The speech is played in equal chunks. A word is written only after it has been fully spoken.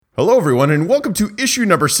Hello, everyone, and welcome to issue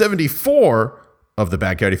number 74 of the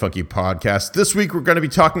Bad Coyote Funky podcast. This week, we're going to be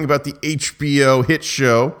talking about the HBO hit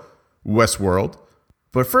show, Westworld.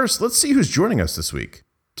 But first, let's see who's joining us this week.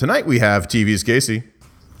 Tonight, we have TV's Casey.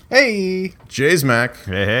 Hey. Jay's Mac.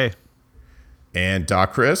 Hey. And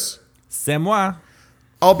Doc Chris. C'est moi.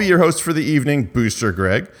 I'll be your host for the evening, Booster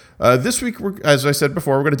Greg. This week, as I said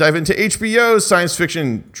before, we're going to dive into HBO's science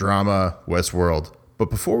fiction drama, Westworld. But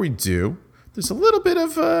before we do, there's a little bit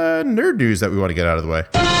of nerd news that we want to get out of the way.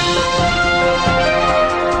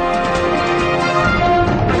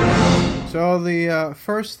 So the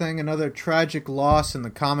first thing, another tragic loss in the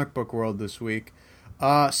comic book world this week.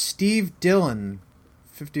 Steve Dillon,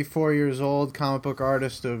 54 years old, comic book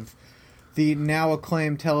artist of the now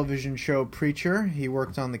acclaimed television show Preacher. He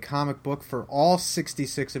worked on the comic book for all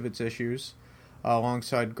 66 of its issues,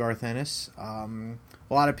 alongside Garth Ennis.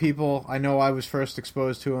 A lot of people, I know I was first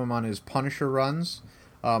exposed to him on his Punisher runs.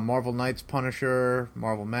 Marvel Knights Punisher,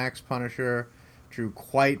 Marvel Max Punisher. Drew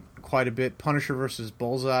quite a bit. Punisher versus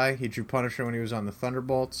Bullseye. He drew Punisher when he was on the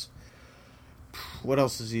Thunderbolts. What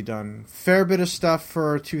else has he done? Fair bit of stuff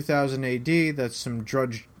for 2000 AD. That's some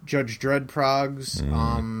Judge Dredd progs.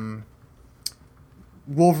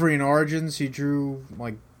 Wolverine Origins, he drew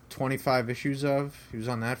like 25 issues of. He was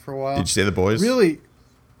on that for a while. Did you say The Boys? Really?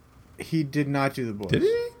 He did not do The Boys. Did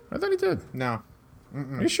he? I thought he did. No.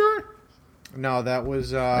 Are you sure? No, that was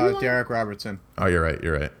Derek Robertson. Oh, you're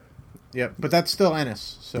right. Yep, but that's still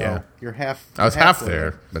Ennis, so Yeah. you're half. I was half halfway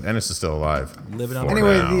there, but Ennis is still alive. Living on For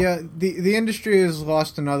Anyway, now. the industry has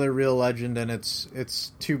lost another real legend, and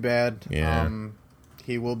it's too bad. Yeah.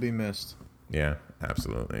 He will be missed. Yeah,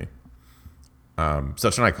 absolutely.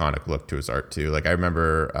 Such an iconic look to his art, too. Like, I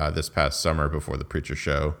remember this past summer before the Preacher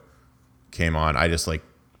show came on, I just, like,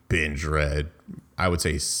 binge read, I would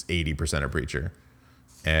say 80% of Preacher.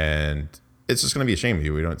 And it's just going to be a shame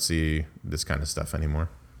we don't see this kind of stuff anymore.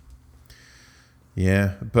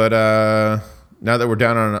 Yeah, but now that we're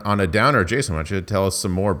down on a downer, Jason, why don't you tell us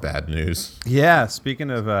some more bad news? Yeah,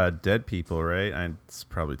 speaking of dead people, right? It's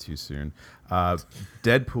probably too soon.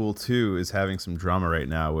 Deadpool 2 is having some drama right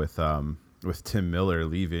now with Tim Miller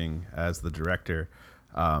leaving as the director.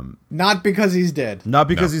 Not because he's dead. Not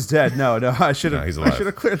because he's dead. No, I should No, he's have. alive. I should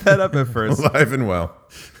have cleared that up at first. Alive and well.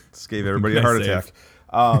 Just gave everybody a heart attack.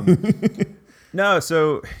 No,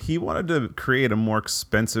 so he wanted to create a more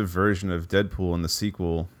expensive version of Deadpool in the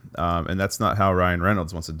sequel, and that's not how Ryan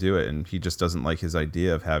Reynolds wants to do it. And he just doesn't like his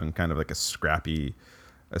idea of having kind of like a scrappy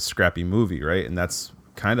movie, right? And that's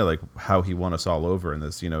kind of like how he won us all over in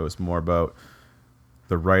this. You know, it's more about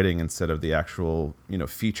the writing instead of the actual,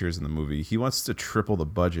 features in the movie. He wants to triple the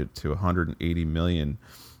budget to $180 million,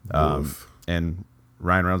 and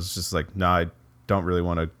Ryan Reynolds is just like, no, I don't really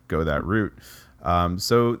want to go that route.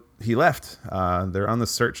 So he left. They're on the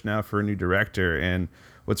search now for a new director, and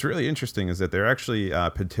what's really interesting is that there are actually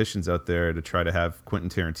petitions out there to try to have Quentin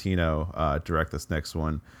Tarantino direct this next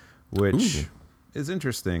one, which is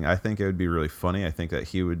interesting. I think it would be really funny. I think that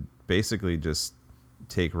he would basically just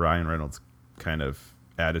take Ryan Reynolds' kind of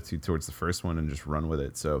attitude towards the first one and just run with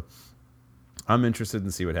it. So I'm interested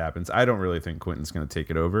to see what happens. I don't really think Quentin's going to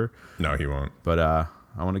take it over. No, he won't. But I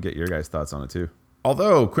want to get your guys' thoughts on it too.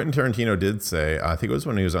 Although Quentin Tarantino did say, I think it was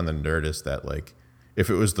when he was on the Nerdist, that like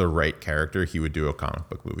if it was the right character, he would do a comic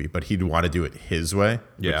book movie, but he'd want to do it his way,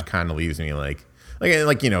 which kind of leaves me like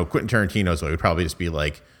Quentin Tarantino's way would probably just be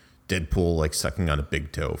like Deadpool like sucking on a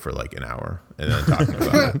big toe for like an hour and then talking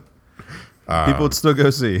about it. People would still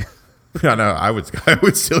go see. Yeah, no, I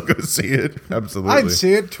would still go see it. Absolutely, I'd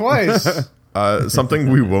see it twice.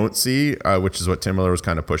 Something we won't see, which is what Tim Miller was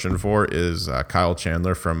kind of pushing for, is Kyle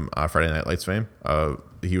Chandler from Friday Night Lights fame.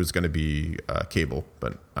 He was going to be Cable,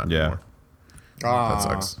 but not anymore. That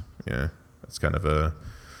sucks. Yeah, that's kind of a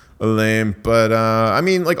lame. But I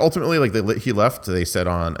mean, like ultimately, like he left. They said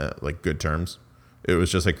on like good terms. It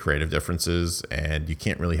was just like creative differences, and you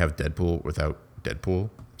can't really have Deadpool without Deadpool.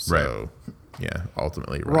 So Right. Yeah,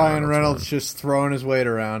 ultimately Ryan Reynolds just throwing his weight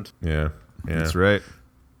around. Yeah, That's right.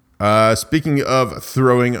 Speaking of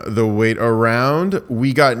throwing the weight around,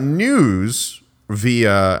 we got news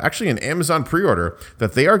via actually an Amazon pre-order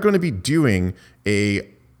that they are going to be doing they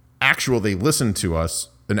listened to us,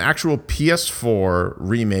 an actual PS4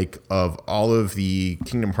 remake of all of the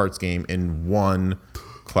Kingdom Hearts game in one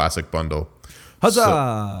classic bundle.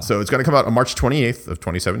 Huzzah! So it's going to come out on March 28th of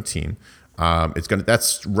 2017.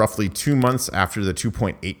 That's roughly 2 months after the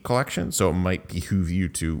 2.8 collection, so it might behoove you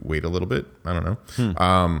to wait a little bit. I don't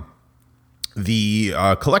know.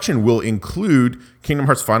 The collection will include Kingdom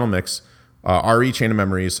Hearts Final Mix, RE Chain of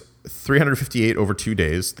Memories, 358 over 2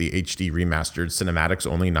 days, the HD remastered cinematics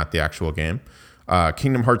only, not the actual game.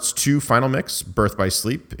 Kingdom Hearts 2 Final Mix, Birth by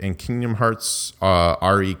Sleep, and Kingdom Hearts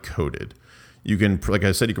RE Coded. You can, like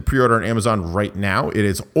I said, you can pre-order on Amazon right now. It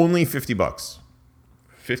is only $50,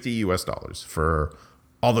 $50 for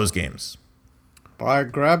all those games. By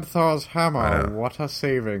Grabthar's hammer, what a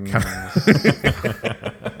savings.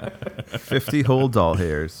 50 whole doll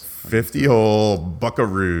hairs. 50 whole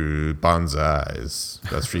buckaroo bonsais.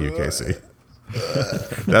 That's for you, Casey.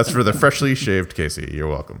 That's for the freshly shaved Casey. You're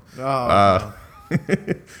welcome. No,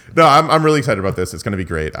 I'm really excited about this. It's going to be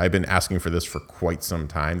great. I've been asking for this for quite some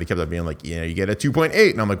time. They kept on being like, you get a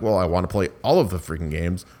 2.8. And I'm like, well, I want to play all of the freaking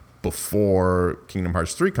games before Kingdom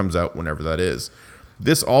Hearts 3 comes out, whenever that is.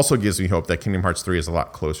 This also gives me hope that Kingdom Hearts 3 is a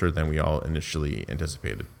lot closer than we all initially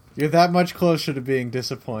anticipated. You're that much closer to being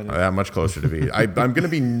disappointed. That much closer to be. I'm going to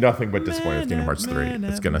be nothing but disappointed with Kingdom Hearts 3.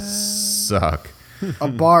 It's going to suck. A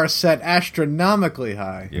bar set astronomically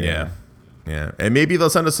high. Yeah. And maybe they'll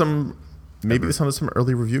send us some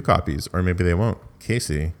early review copies, or maybe they won't.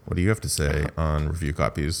 Casey, what do you have to say on review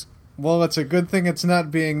copies? Well, it's a good thing it's not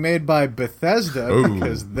being made by Bethesda,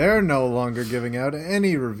 because they're no longer giving out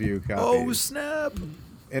any review copies. Oh, snap.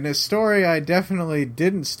 In a story I definitely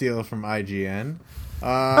didn't steal from IGN,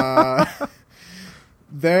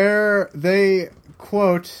 they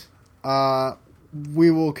quote, we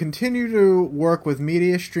will continue to work with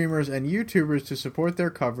media streamers and YouTubers to support their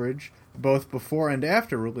coverage, both before and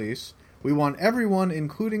after release. We want everyone,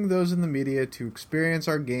 including those in the media, to experience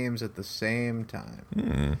our games at the same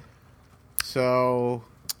time. So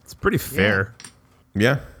it's pretty fair.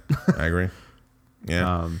 Yeah, I agree.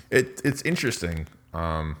 Yeah, it's interesting.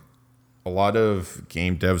 A lot of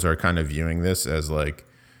game devs are kind of viewing this as like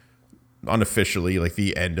unofficially like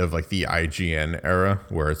the end of like the IGN era,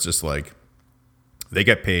 where it's just like they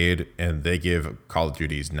get paid and they give Call of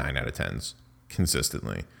Duty's 9 out of 10s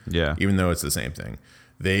consistently. Yeah, even though it's the same thing,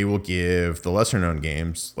 they will give the lesser known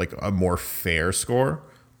games like a more fair score.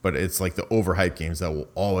 But it's like the overhyped games that will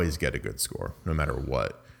always get a good score, no matter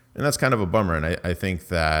what. And that's kind of a bummer. And I think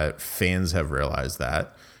that fans have realized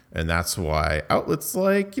that. And that's why outlets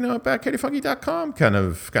like, BadCattyFunky.com kind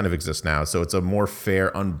of exist now. So it's a more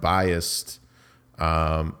fair, unbiased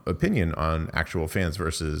opinion on actual fans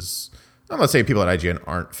versus, I'm not saying people at IGN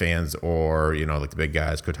aren't fans or, like the big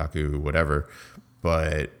guys, Kotaku, whatever.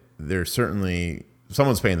 But there's certainly...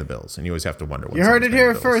 someone's paying the bills, and you always have to wonder. You heard it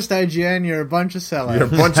here first, IGN. You're a bunch of sellouts. You're a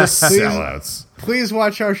bunch of sellouts. Please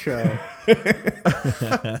watch our show.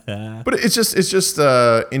 But it's just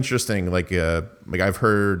interesting. Like I've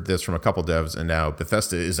heard this from a couple devs, and now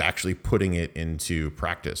Bethesda is actually putting it into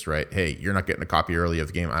practice. Right? Hey, you're not getting a copy early of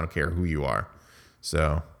the game. I don't care who you are.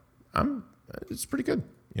 So it's pretty good.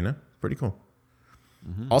 Pretty cool.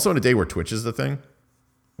 Mm-hmm. Also, in a day where Twitch is the thing.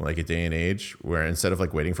 Like a day and age where instead of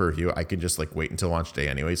like waiting for a review, I can just like wait until launch day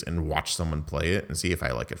anyways and watch someone play it and see if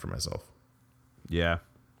I like it for myself. Yeah.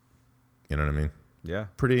 You know what I mean? Yeah.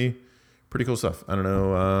 Pretty cool stuff. I don't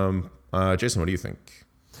know. Jason, what do you think?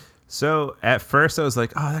 So at first I was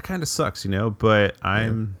like, oh, that kind of sucks, but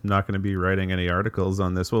I'm not going to be writing any articles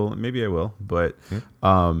on this. Well, maybe I will, but,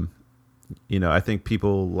 I think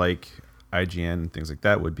people like IGN and things like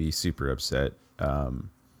that would be super upset,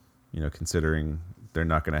 considering they're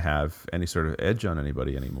not going to have any sort of edge on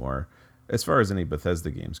anybody anymore. As far as any Bethesda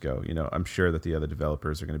games go, I'm sure that the other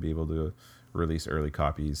developers are going to be able to release early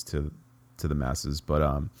copies to the masses. But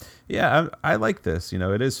I like this.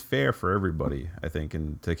 It is fair for everybody, I think,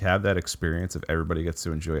 and to have that experience of everybody gets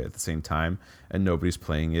to enjoy it at the same time and nobody's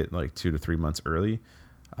playing it like 2 to 3 months early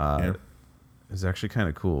is actually kind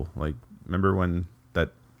of cool. Like, remember when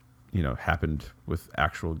that happened with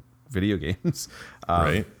actual video games,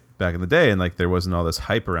 right? Back in the day, and like there wasn't all this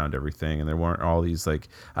hype around everything, and there weren't all these like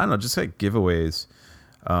just like giveaways.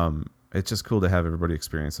 It's just cool to have everybody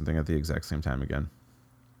experience something at the exact same time again.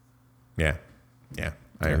 Yeah,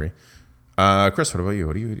 I agree. Chris, what about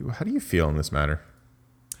you? How do you feel in this matter?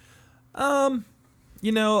 I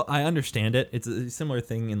understand it. It's a similar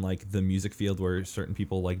thing in like the music field where certain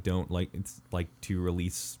people don't like to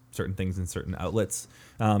release certain things in certain outlets.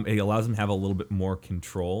 It allows them to have a little bit more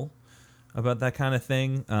control about that kind of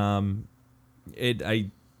thing.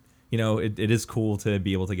 It is cool to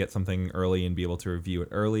be able to get something early and be able to review it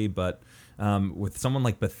early, but with someone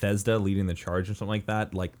like Bethesda leading the charge and something like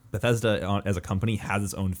that, like Bethesda as a company has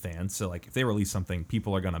its own fans, so like if they release something,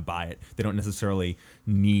 people are going to buy it. They don't necessarily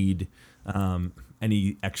need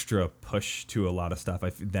any extra push to a lot of stuff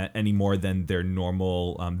that any more than their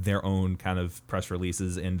normal their own kind of press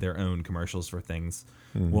releases and their own commercials for things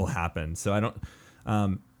will happen. So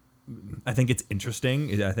I think it's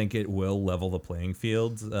interesting. I think it will level the playing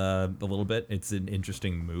field a little bit. It's an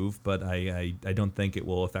interesting move, but I don't think it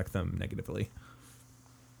will affect them negatively.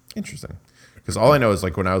 Interesting. Because all I know is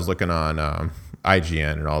like when I was looking on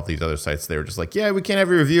IGN and all these other sites, they were just like, yeah, we can't have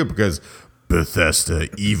a review because Bethesda,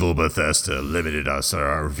 evil Bethesda, limited us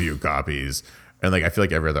our review copies. And like I feel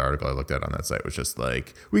like every other article I looked at on that site was just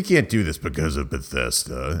like, we can't do this because of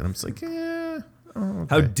Bethesda. And I'm just like, okay.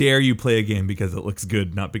 How dare you play a game because it looks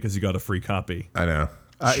good, not because you got a free copy? I know.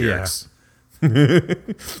 Jerks.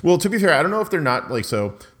 Well, to be fair, I don't know if they're not like, so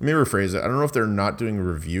let me rephrase it. I don't know if they're not doing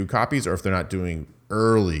review copies or if they're not doing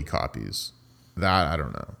early copies. That I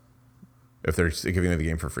don't know. If they're giving me the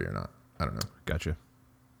game for free or not. I don't know. Gotcha.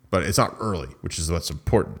 But it's not early, which is what's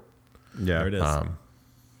important. Yeah. There it is.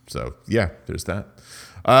 So yeah, there's that.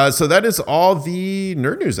 So that is all the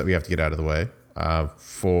nerd news that we have to get out of the way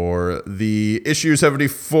for the issue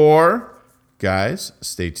 74. Guys,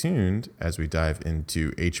 stay tuned as we dive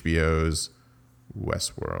into HBO's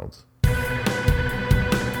Westworld.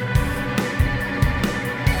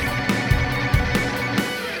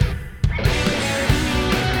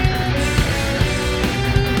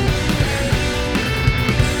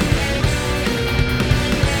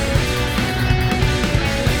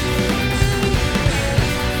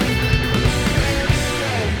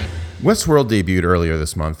 Westworld debuted earlier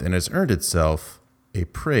this month and has earned itself a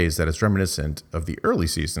praise that is reminiscent of the early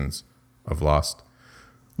seasons of Lost.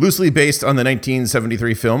 Loosely based on the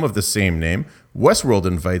 1973 film of the same name, Westworld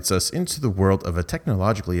invites us into the world of a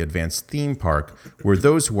technologically advanced theme park where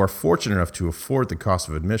those who are fortunate enough to afford the cost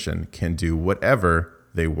of admission can do whatever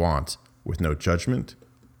they want with no judgment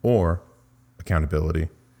or accountability.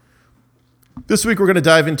 This week, we're going to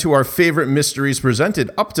dive into our favorite mysteries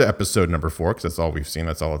presented up to episode number 4, because that's all we've seen.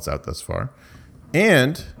 That's all that's out thus far.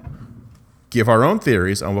 And give our own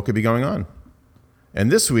theories on what could be going on.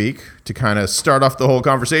 And this week, to kind of start off the whole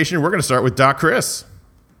conversation, we're going to start with Doc Chris.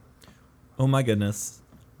 Oh my goodness.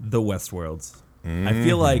 The Westworlds. I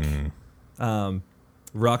feel like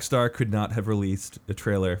Rockstar could not have released a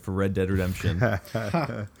trailer for Red Dead Redemption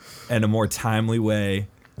in a more timely way.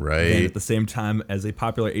 Right. And at the same time as a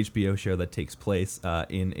popular HBO show that takes place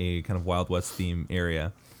in a kind of Wild West theme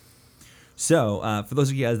area. So, for those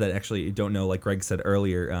of you guys that actually don't know, like Greg said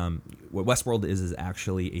earlier, what Westworld is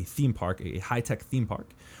actually a theme park, a high-tech theme park,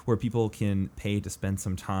 where people can pay to spend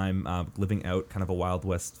some time living out kind of a Wild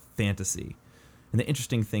West fantasy. And the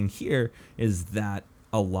interesting thing here is that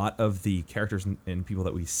a lot of the characters and people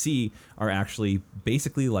that we see are actually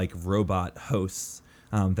basically like robot hosts.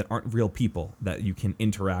 That aren't real people that you can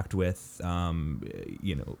interact with,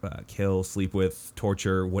 kill, sleep with,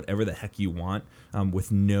 torture, whatever the heck you want,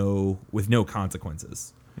 with no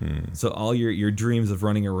consequences. So all your dreams of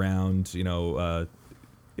running around, a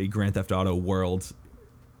Grand Theft Auto world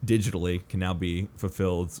digitally can now be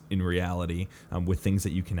fulfilled in reality with things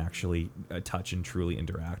that you can actually touch and truly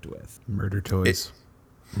interact with. Murder toys.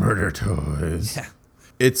 Murder toys. Yeah.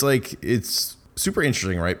 It's super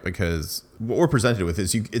interesting, right? Because what we're presented with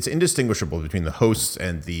is it's indistinguishable between the hosts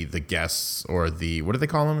and the guests, or what do they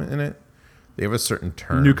call them in it? They have a certain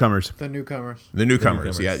term. Newcomers. The newcomers. The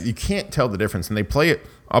newcomers. Yeah, you can't tell the difference, and they play it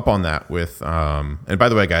up on that with. And by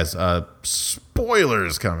the way, guys,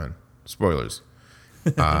 spoilers coming. Spoilers.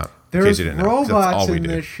 There's robots in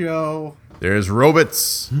this show. There's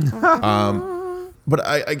robots. But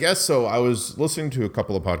I guess so. I was listening to a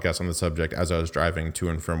couple of podcasts on the subject as I was driving to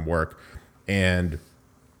and from work. And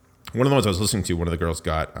one of the ones I was listening to, one of the girls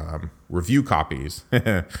got review copies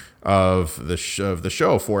of the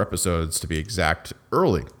show, 4 episodes to be exact,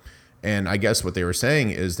 early. And I guess what they were saying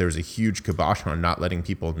is there's a huge kibosh on not letting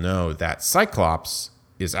people know that Cyclops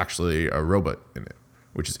is actually a robot in it,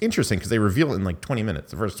 which is interesting because they reveal it in like 20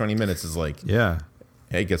 minutes. The first 20 minutes is like, yeah,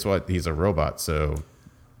 hey, guess what? He's a robot. So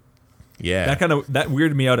yeah, that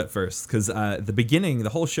weirded me out at first because the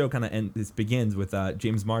whole show kind of begins with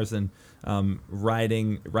James Marsden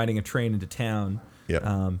riding a train into town. Yep.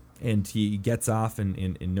 And he gets off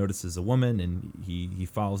and notices a woman, and he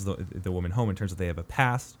follows the woman home. It turns out they have a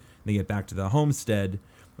past. They get back to the homestead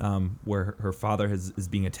where her father is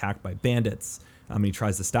being attacked by bandits. He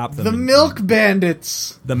tries to stop them. The milk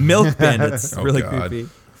bandits. The milk bandits. Oh, really God. creepy.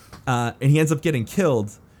 And he ends up getting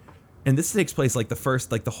killed. And this takes place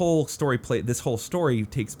this whole story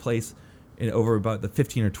takes place over about the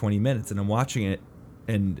 15 or 20 minutes. And I'm watching it,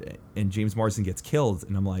 and James Marsden gets killed,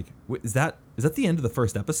 and I'm like, is that the end of the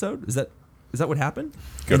first episode? Is that what happened?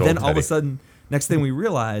 Good and then old all of a Teddy. sudden, next thing we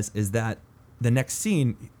realize is that the next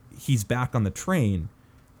scene, he's back on the train,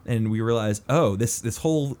 and we realize, oh, this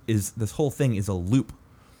whole thing is a loop.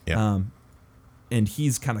 Yeah. And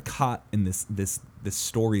he's kind of caught in this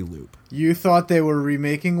story loop. You thought they were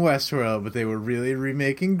remaking Westworld, but they were really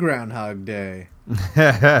remaking Groundhog Day.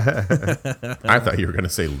 I thought you were going to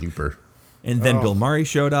say Looper. And then Bill Murray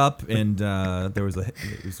showed up, and there was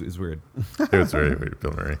it was weird. It was very weird,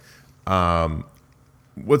 Bill Murray.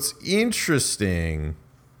 What's interesting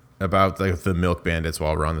about the Milk Bandits,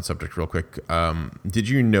 while we're on the subject real quick, did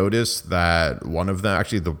you notice that one of them,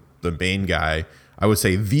 actually the main guy, I would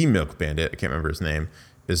say the Milk Bandit, I can't remember his name,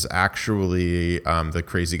 is actually the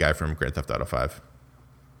crazy guy from Grand Theft Auto 5.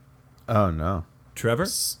 Oh, no. Trevor?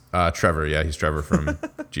 Trevor, yeah, he's Trevor from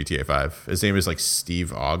GTA 5. His name is like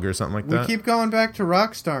Steve Ogg or something like that. We keep going back to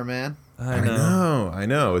Rockstar, man. I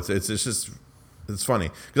know. It's just it's funny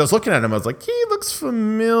because I was looking at him. I was like, he looks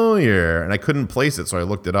familiar, and I couldn't place it, so I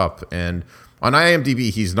looked it up. And on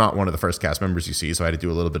IMDb, he's not one of the first cast members you see, so I had to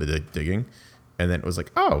do a little bit of digging. And then it was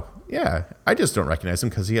like, oh yeah, I just don't recognize him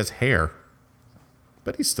because he has hair,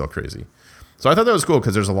 but he's still crazy. So I thought that was cool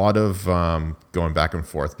because there's a lot of going back and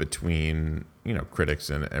forth between critics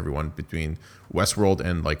and everyone between Westworld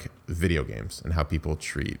and like video games and how people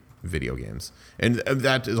treat video games, and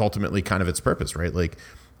that is ultimately kind of its purpose, right? Like,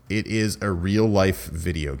 it is a real life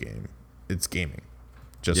video game. It's gaming,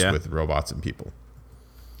 just with robots and people,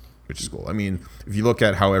 which is cool. I mean, if you look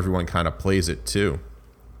at how everyone kind of plays it too,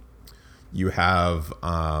 you have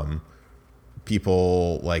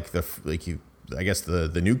people I guess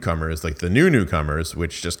the newcomers, like the new newcomers,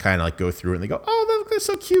 which just kind of like go through and they go, oh, they're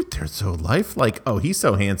so cute, they're so lifelike. Oh, he's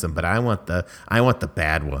so handsome, but I want the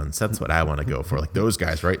bad ones. That's what I want to go for. Like those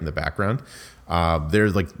guys right in the background. They're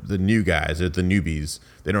like the new guys, they're the newbies.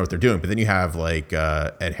 They know what they're doing. But then you have like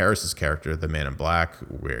Ed Harris's character, the Man in Black,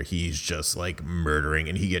 where he's just like murdering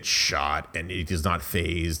and he gets shot and he is not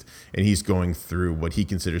phased, and he's going through what he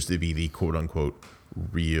considers to be the quote unquote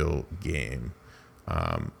real game.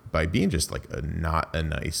 By being just like not a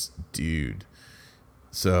nice dude.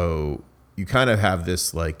 So you kind of have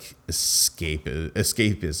this like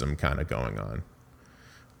escapism kind of going on.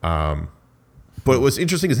 But what's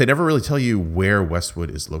interesting is they never really tell you where Westwood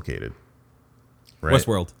is located. Right?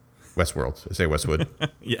 Westworld. I say Westwood.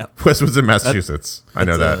 Yeah. Westwood's in Massachusetts. I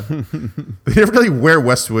know that. They never tell you where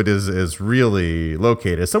Westwood is really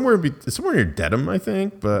located. Somewhere near Dedham, I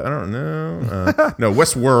think, but I don't know. No,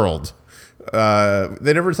 Westworld.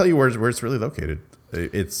 They never tell you where it's really located.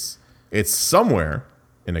 It's somewhere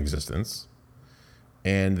in existence,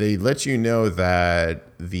 and they let you know that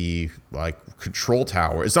the control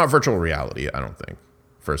tower. It's not virtual reality. I don't think.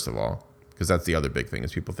 First of all, because that's the other big thing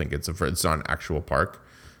is people think it's not an actual park,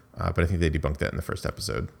 but I think they debunked that in the first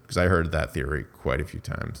episode because I heard that theory quite a few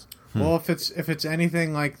times. Well, if it's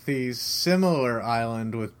anything like the similar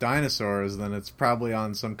island with dinosaurs, then it's probably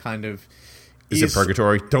on some kind of. Is it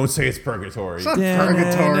purgatory? Don't say it's purgatory. It's not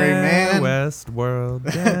purgatory, man. Westworld.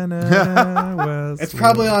 It's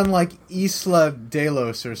probably on like Isla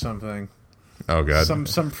Delos or something. Oh god. Some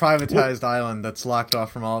privatized island that's locked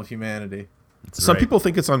off from all of humanity. Some people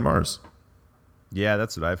think it's on Mars. Yeah,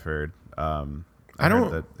 that's what I've heard. I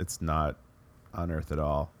heard that it's not on Earth at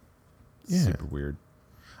all. It's super weird.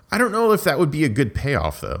 I don't know if that would be a good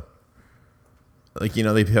payoff though. Like,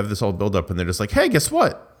 they have this whole build up and they're just like, hey, guess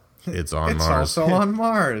what? It's on Mars. It's also on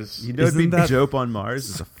Mars. It'd be dope on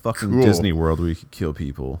Mars. It's a fucking Disney World where you could kill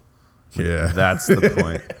people. Yeah. That's the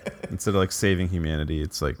point. Instead of like saving humanity,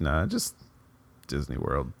 it's like, nah, just Disney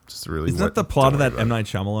World. Just really. Isn't that the plot of that M. Night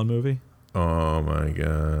Shyamalan movie? Oh my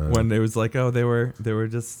god. When it was like, oh, they were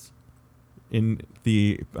just in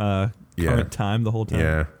the current time the whole time.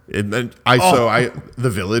 Yeah. The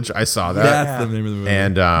Village, I saw that. That's the name of the movie.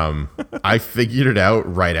 And I figured it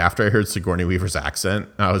out right after I heard Sigourney Weaver's accent.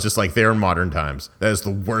 I was just like, they're in modern times. That is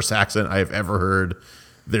the worst accent I have ever heard.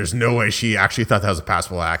 There's no way she actually thought that was a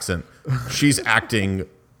passable accent. She's acting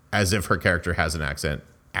as if her character has an accent,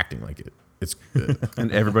 acting like it. It's good.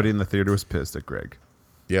 And everybody in the theater was pissed at Greg.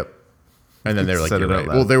 Yep. And then they're like, you're right.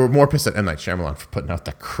 Well, they were more pissed at M. Night Shyamalan for putting out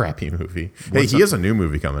that crappy movie. Hey, he has a new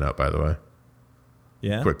movie coming out, by the way.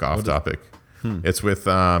 Yeah. Quick off topic. It's with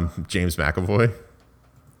James McAvoy.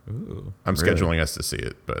 Ooh, I'm scheduling us to see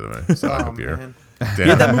it, by the way. So I hope you're.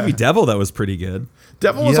 Yeah, that movie Devil, that was pretty good.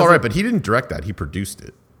 Devil was all right, but he didn't direct that. He produced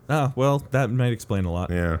it. Oh, well, that might explain a lot.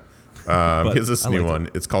 Yeah. Here's this new one.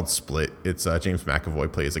 It's called Split. It's James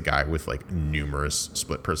McAvoy plays a guy with like numerous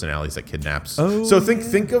split personalities that kidnaps. Oh, so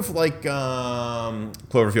think of like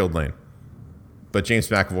Cloverfield Lane, but James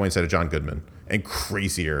McAvoy instead of John Goodman, and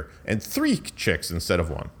crazier, and 3 chicks instead of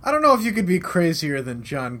 1. I don't know if you could be crazier than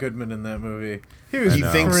John Goodman in that movie. He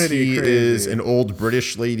thinks he is an old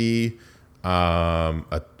British lady, a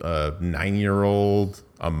 9-year-old,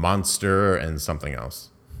 a monster, and something else,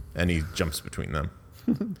 and he jumps between them.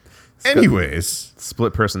 Anyways,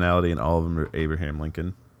 split personality, and all of them are Abraham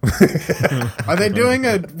Lincoln. Are they doing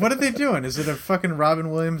what are they doing? Is it a fucking Robin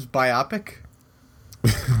Williams biopic?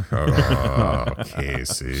 Oh,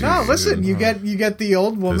 Casey. No, listen. You get the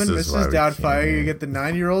old woman, This is why Mrs. we Doubtfire. can't. You get the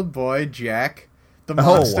 9-year-old boy, Jack, the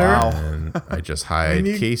monster. wow. And I just hide And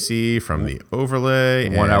you- Casey from the overlay.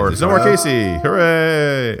 1 and hour there's no more Casey.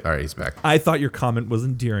 Hooray! All right, he's back. I thought your comment was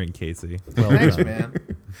endearing, Casey. Well Thanks, done. man.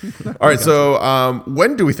 All right, so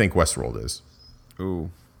when do we think Westworld is? Ooh.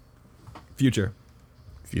 Future.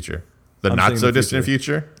 Future. The I'm not saying so the distant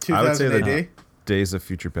future? I would say 2000 that AD. Days of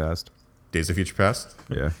Future Past. Days of Future Past?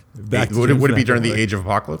 Yeah. Back to Would it James be during the McAvoy. Age of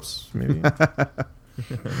Apocalypse, maybe?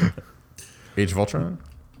 Age of Ultron?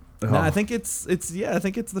 No, I think it's I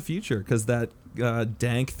think it's the future because that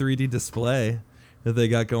dank 3D display that they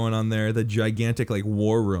got going on there, the gigantic like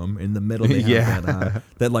war room in the middle. They have Yeah.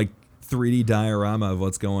 that like 3D diorama of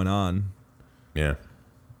what's going on. Yeah.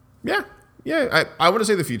 Yeah. Yeah. I want to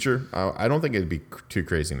say the future. I don't think it'd be too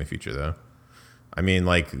crazy in the future, though. I mean,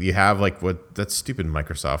 like, you have, like, what that stupid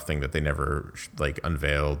Microsoft thing that they never, like,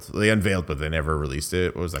 unveiled. They unveiled, but they never released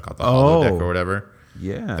it. What was that called? The holodeck or whatever?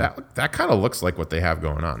 Yeah. That kind of looks like what they have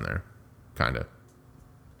going on there. Kind of.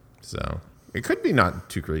 So, it could be not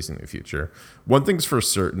too crazy in the future. One thing's for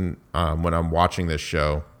certain, when I'm watching this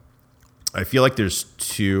show, I feel like there's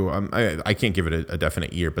two, I can't give it a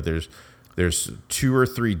definite year, but there's 2 or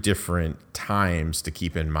 3 different times to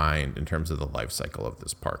keep in mind in terms of the life cycle of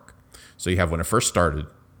this park. So you have when it first started,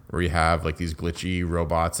 where you have like these glitchy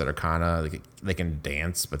robots that are kind of like they can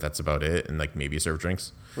dance, but that's about it, and like maybe serve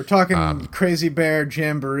drinks. We're talking Crazy Bear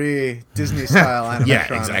Jamboree, Disney style animatronics.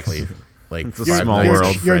 Yeah, exactly. Like It's a Five small Nights at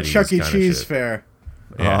world. Your Freddy's Chuck E. kinda Cheese shit. fair.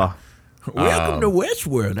 Yeah. Welcome to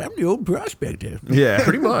Westworld. I'm the old prospector. Yeah.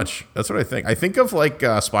 Pretty much. That's what I think. I think of like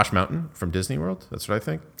Splash Mountain from Disney World. That's what I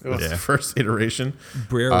think. That's the first iteration.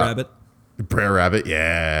 Brer Rabbit. Brer Rabbit.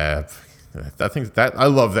 Yeah. That I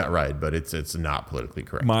love that ride, but it's not politically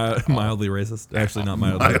correct. Mildly racist. Actually, not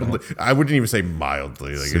mildly. at all. Mildly, I wouldn't even say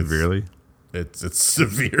mildly. Like Severely. It's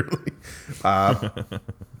severely. But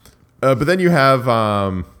then you have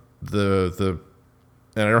the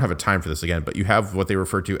and I don't have a time for this again, but you have what they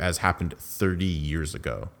refer to as happened 30 years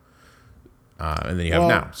ago. And then you have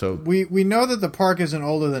now. So we know that the park isn't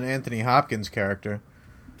older than Anthony Hopkins' character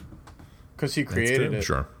because he created it.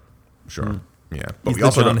 Sure. Yeah. But He's we the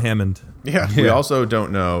also John don't, Hammond. Yeah. we also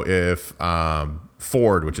don't know if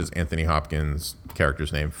Ford, which is Anthony Hopkins'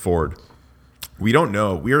 character's name, Ford. We don't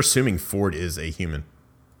know. We are assuming Ford is a human.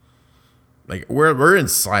 Like we're in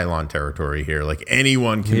Cylon territory here. Like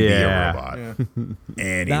anyone can be a robot. Yeah.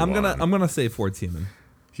 Anyone. Now I'm gonna say Ford's human.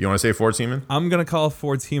 You want to say Ford's human? I'm gonna call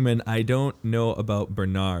Ford's human. I don't know about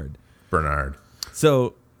Bernard. Bernard.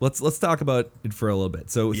 So let's talk about it for a little bit.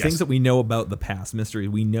 So Yes. things that we know about the past mystery.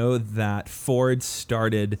 We know that Ford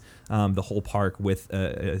started the whole park with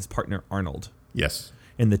his partner Arnold, Yes.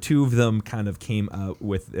 and the two of them kind of came out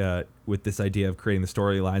with this idea of creating the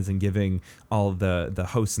storylines and giving all the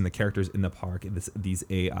hosts and the characters in the park these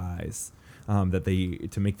AIs that they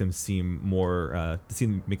to make them seem more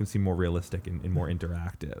make them seem more realistic and more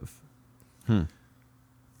interactive.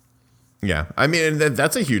 Yeah, I mean, and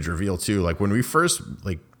that's a huge reveal too. Like when we first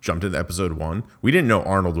like jumped into episode 1, we didn't know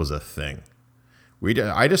Arnold was a thing.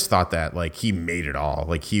 I just thought that like he made it all.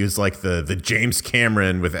 Like he was like the James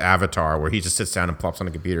Cameron with Avatar, where he just sits down and plops on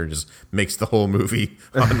a computer and just makes the whole movie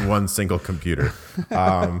on one single computer.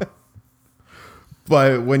 But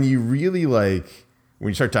when you really when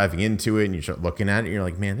you start diving into it and you start looking at it, you're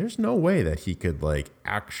like, man, there's no way that he could like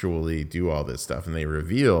actually do all this stuff. And they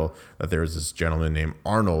reveal that there was this gentleman named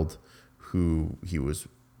Arnold who he was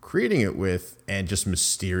creating it with and just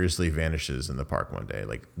mysteriously vanishes in the park one day,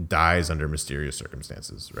 like dies under mysterious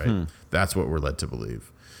circumstances, right? That's what we're led to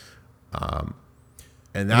believe. And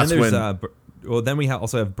that's and then when... then we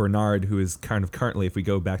also have Bernard, who is kind of currently, if we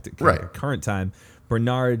go back to current time,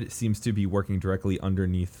 Bernard seems to be working directly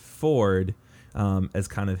underneath Ford as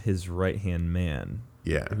kind of his right-hand man.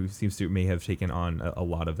 Yeah. Who seems to may have taken on a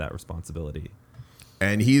lot of that responsibility.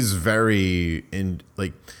 And he's very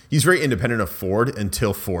independent of Ford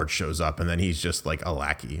until Ford shows up, and then he's just like a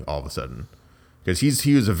lackey all of a sudden. Because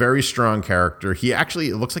he was a very strong character. He actually,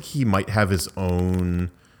 it looks like he might have his own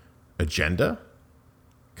agenda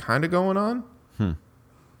kind of going on. He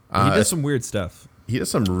does some weird stuff. He does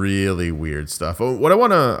some really weird stuff. What I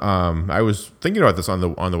want to, I was thinking about this on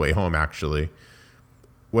the way home, actually.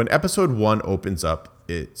 When episode 1 opens up,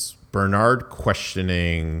 it's Bernard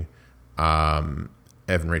questioning Evan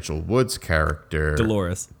Rachel Wood's character.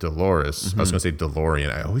 Dolores. I was going to say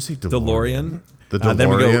DeLorean. I always say DeLorean. The DeLorean. Then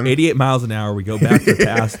we go 88 miles an hour. We go back to the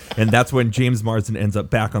past, and that's when James Marsden ends up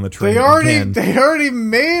back on the train. They again. already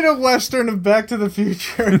made a Western of Back to the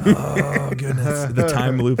Future. Oh goodness, the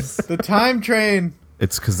time loops. The time train.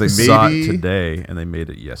 It's because they saw it today and they made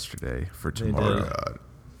it yesterday for tomorrow. God.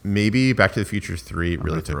 Maybe Back to the Future 3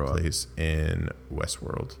 really took place in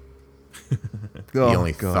Westworld. He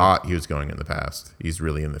only thought he was going in the past. He's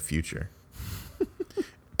really in the future.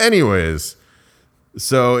 Anyways,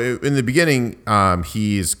 so in the beginning,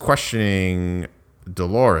 he's questioning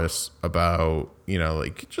Dolores about,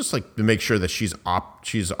 just like to make sure that she's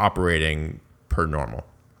operating per normal.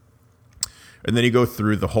 And then you go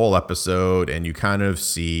through the whole episode and you kind of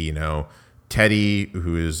see, Teddy,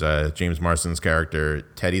 who is James Marsden's character.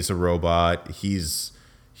 Teddy's a robot. He's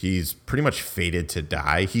pretty much fated to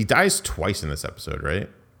die. He dies twice in this episode, right?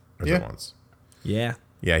 Or is it once? Yeah.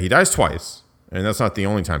 Yeah, he dies twice. And that's not the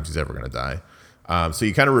only time he's ever going to die. So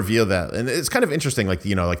you kind of reveal that. And it's kind of interesting, like,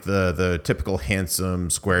 like the typical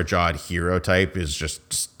handsome, square-jawed hero type is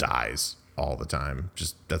just dies all the time.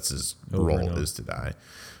 Just that's his role is to die.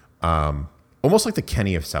 Almost like the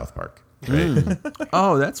Kenny of South Park. Right?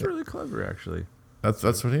 Oh, that's really clever, actually. That's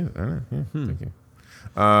what he is. I know. Yeah, thank you.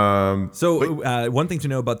 One thing to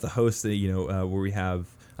know about the host, where we have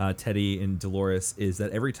Teddy and Dolores, is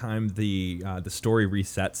that every time the story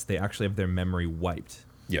resets, they actually have their memory wiped.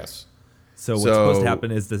 Yes. So what's supposed to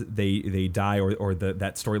happen is that they die or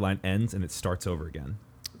that storyline ends and it starts over again.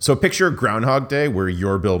 So picture Groundhog Day where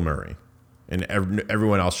you're Bill Murray and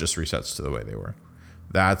everyone else just resets to the way they were.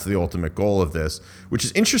 That's the ultimate goal of this, which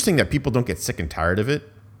is interesting that people don't get sick and tired of it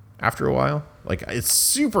after a while. Like, it's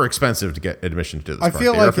super expensive to get admission to this park. I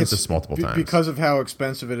feel like it's this multiple times. Because of how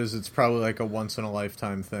expensive it is, it's probably like a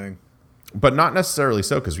once-in-a-lifetime thing. But not necessarily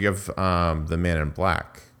so, because we have the Man in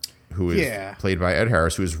Black, who is played by Ed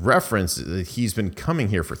Harris, who is referenced that he's been coming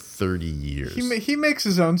here for 30 years. He makes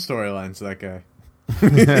his own storylines, that guy.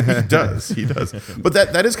 He does. But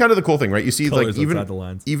that is kind of the cool thing, right? You see, Colors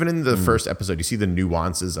like even in the first episode, you see the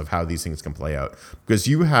nuances of how these things can play out, because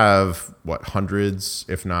you have hundreds,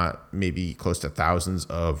 if not maybe close to thousands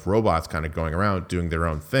of robots kind of going around doing their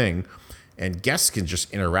own thing, and guests can just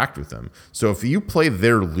interact with them. So if you play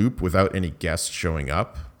their loop without any guests showing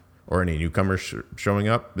up or any newcomers showing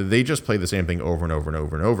up, they just play the same thing over and over and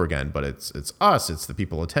over and over again. But it's the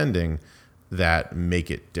people attending that make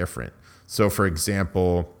it different. So, for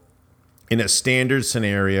example, in a standard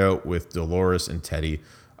scenario with Dolores and Teddy,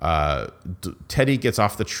 Teddy gets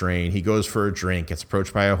off the train. He goes for a drink, gets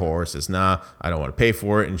approached by a whore, says, "Nah, I don't want to pay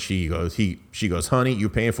for it." And she goes, "Honey, you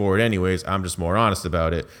paying for it anyways. I'm just more honest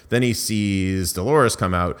about it." Then he sees Dolores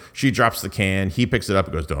come out. She drops the can. He picks it up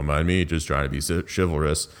and goes, "Don't mind me, just trying to be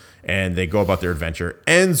chivalrous." And they go about their adventure.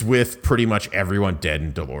 Ends with pretty much everyone dead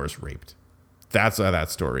and Dolores raped. That's how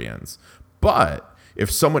that story ends. But if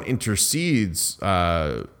someone intercedes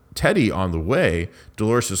Teddy on the way,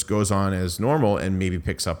 Dolores just goes on as normal and maybe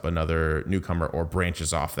picks up another newcomer or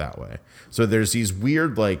branches off that way. So there's these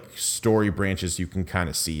weird like story branches you can kind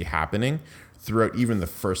of see happening throughout even the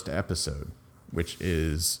first episode, which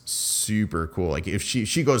is super cool. Like if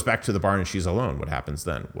she goes back to the barn and she's alone, what happens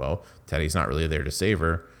then? Well, Teddy's not really there to save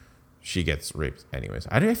her. She gets raped anyways.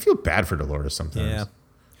 I feel bad for Dolores sometimes.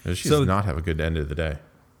 Yeah. She does not have a good end of the day.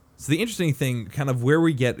 So the interesting thing, kind of where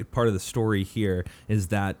we get part of the story here, is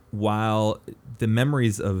that while the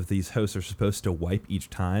memories of these hosts are supposed to wipe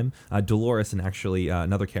each time, Dolores and actually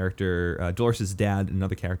another character, Dolores' dad,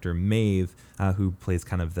 another character, Maeve, who plays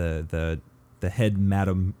kind of the head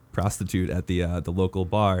madam prostitute at the local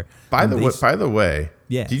bar. By the way,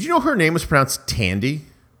 yeah. Did you know her name was pronounced Tandy?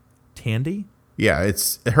 Tandy? Yeah,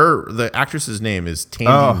 it's her. The actress's name is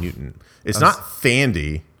Tandy Newton. It's not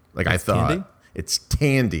Thandy, like I thought. Tandy? It's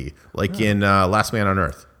Tandy, like in Last Man on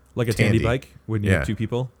Earth. Like a Tandy bike? Wouldn't you have two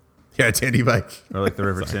people? Yeah, a Tandy bike. Or like the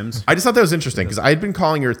River Thames. I just thought that was interesting because I had been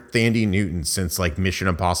calling her Thandy Newton since like Mission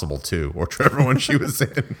Impossible 2 or whichever one she was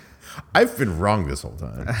in. I've been wrong this whole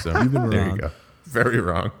time. So You've been there wrong. you go. Very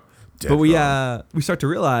wrong. But we start to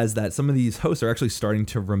realize that some of these hosts are actually starting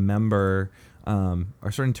to remember some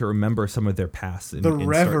of their past. The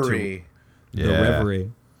reverie. The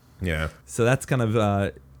reverie. Yeah. So that's kind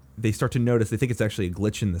of they start to notice. They think it's actually a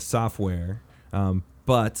glitch in the software,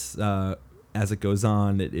 but as it goes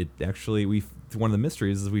on, it actually one of the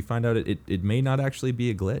mysteries is we find out it may not actually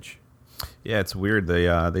be a glitch. Yeah, it's weird.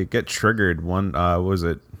 They get triggered. One was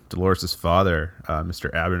it Dolores' father,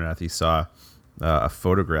 Mr. Abernathy, saw a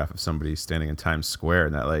photograph of somebody standing in Times Square,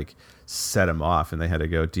 and that like set him off, and they had to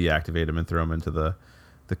go deactivate him and throw him into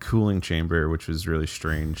the cooling chamber, which was really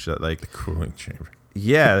strange. That like the cooling chamber.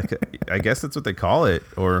 Yeah, I guess that's what they call it,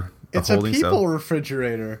 or it's a people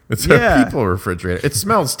refrigerator. It's a people refrigerator. It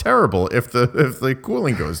smells terrible if the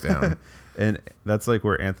cooling goes down. And that's like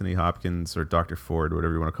where Anthony Hopkins or Dr. Ford,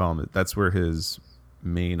 whatever you want to call him, that's where his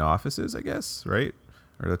main office is, I guess, right?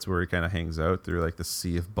 or that's where he kind of hangs out through like the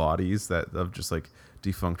sea of bodies of just like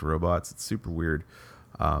defunct robots. It's super weird.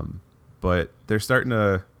 But they're starting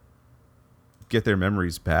to get their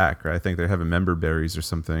memories back, right? I think they're having member berries or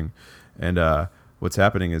something. And what's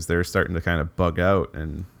happening is they're starting to kind of bug out.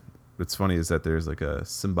 And what's funny is that there's like a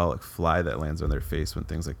symbolic fly that lands on their face when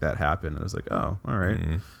things like that happen. And I was like, oh, all right.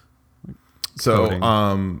 Mm-hmm. So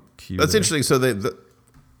that's interesting. So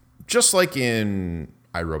just like in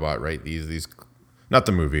iRobot, right? These not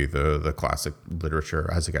the movie, the classic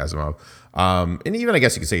literature, Isaac Asimov, and even I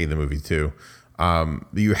guess you could say in the movie too.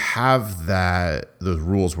 You have those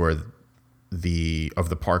rules where the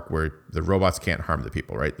park where the robots can't harm the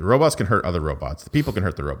people, right? The robots can hurt other robots. The people can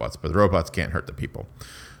hurt the robots, but the robots can't hurt the people.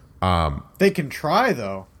 They can try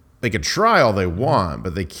though. They can try all they want,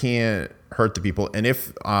 but they can't hurt the people. And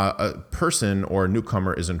if a person or a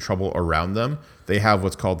newcomer is in trouble around them, they have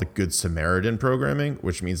what's called the Good Samaritan programming,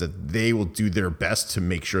 which means that they will do their best to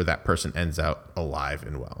make sure that person ends out alive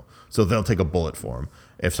and well. So they'll take a bullet for them.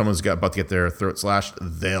 If someone's about to get their throat slashed,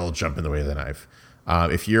 they'll jump in the way of the knife.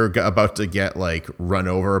 If you're about to get like run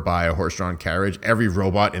over by a horse-drawn carriage, every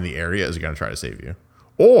robot in the area is going to try to save you.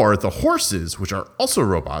 Or the horses, which are also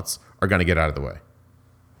robots, are going to get out of the way.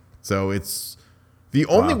 So it's the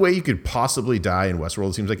only way you could possibly die in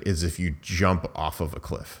Westworld, it seems like, is if you jump off of a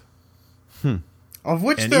cliff. Of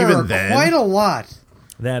which there are quite a lot.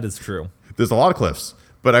 That is true. There's a lot of cliffs.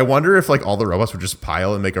 But I wonder if like all the robots would just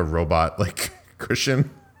pile and make a robot like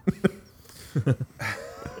cushion.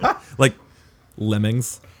 Like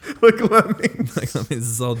lemmings. Like lemmings. Like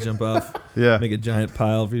lemmings all jump off. Yeah. Make a giant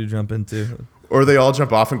pile for you to jump into. Or they all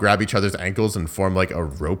jump off and grab each other's ankles and form like a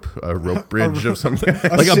rope bridge of some kind.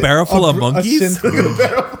 Like a barrel full of monkeys?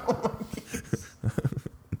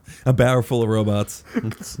 A barrel full of robots.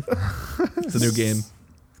 It's a new game.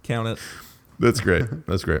 Count it. That's great.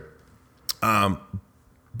 That's great.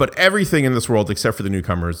 But everything in this world, except for the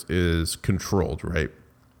newcomers, is controlled, right?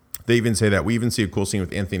 They even say that. We even see a cool scene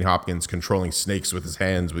with Anthony Hopkins controlling snakes with his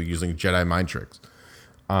hands with using Jedi mind tricks.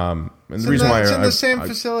 And the reason why it's in the same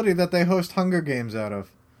facility that they host Hunger Games out of.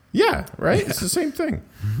 Yeah, right? It's the same thing.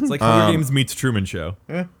 It's like Hunger Games meets Truman Show.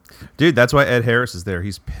 Yeah. Dude, that's why Ed Harris is there.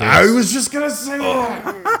 He's pissed. I was just going to say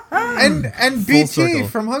that. And BT circle.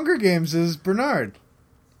 From Hunger Games is Bernard.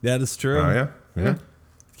 That is true. Oh, yeah? Yeah.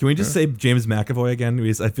 Can we just say James McAvoy again?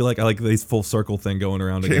 I feel like I like this full circle thing going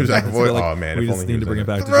around James again. McAvoy? Like oh, man. We just need to bring it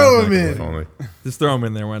back throw to him James in. McAvoy. Just throw him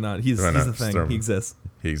in there. Why not? He's the thing. He exists.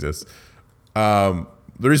 He exists.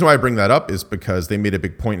 The reason why I bring that up is because they made a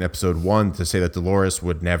big point in episode 1 to say that Dolores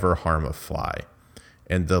would never harm a fly.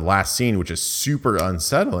 And the last scene, which is super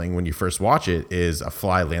unsettling when you first watch it, is a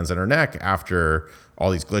fly lands on her neck after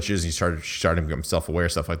all these glitches. And she started to become self-aware,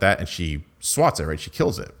 stuff like that. And she swats it, right? She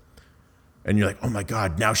kills it. And you're like, oh my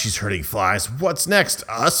God, now she's hurting flies. What's next?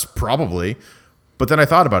 Us? Probably. But then I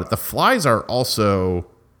thought about it. The flies are also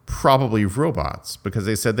probably robots because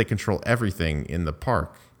they said they control everything in the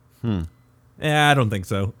park. I don't think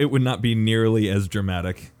so. It would not be nearly as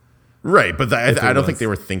dramatic. Right, but I don't think they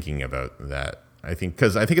were thinking about that. I think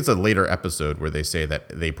it's a later episode where they say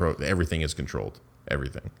that everything is controlled,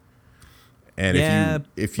 everything. And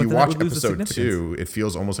if you watch episode 2, it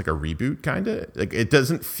feels almost like a reboot, kind of. Like it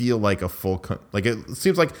doesn't feel like a full like it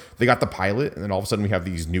seems like they got the pilot, and then all of a sudden we have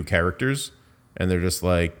these new characters, and they're just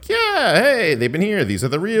like, yeah, hey, they've been here. These are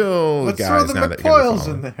the real Let's guys. throw the now McPoyles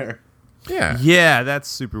in there. Yeah, that's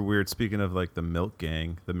super weird. Speaking of like the Milk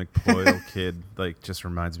Gang, the McPoyle kid like just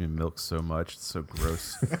reminds me of Milk so much. It's so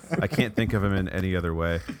gross. I can't think of him in any other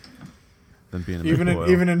way than being a McPoyle.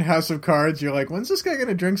 Even in House of Cards, you're like, when's this guy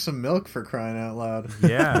gonna drink some milk, for crying out loud?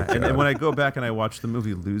 Yeah, and when I go back and I watch the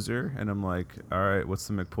movie Loser, and I'm like, all right, what's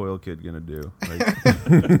the McPoyle kid gonna do? Like,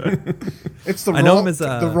 it's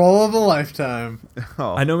the role of a lifetime.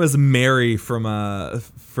 Oh. I know him as Mary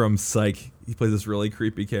from Psych. He plays this really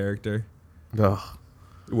creepy character. Oh.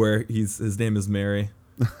 Where his name is Mary.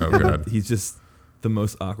 Oh God. He's just the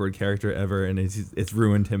most awkward character ever, and it's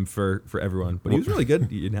ruined him for everyone. But he was really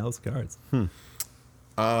good in House of Cards. What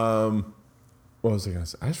was I gonna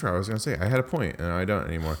say? I forgot what I was gonna say. I had a point, and I don't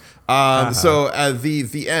anymore. So at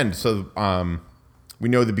the end, we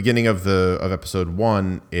know the beginning of episode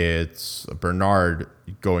 1. It's Bernard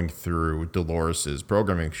going through Dolores's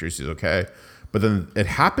programming, make sure she's okay. But then it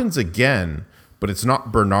happens again, but it's not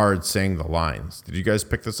Bernard saying the lines. Did you guys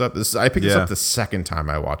pick this up? I picked this up the second time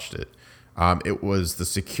I watched it. It was the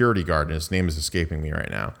security guard, and his name is escaping me right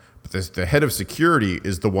now. But the head of security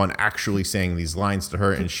is the one actually saying these lines to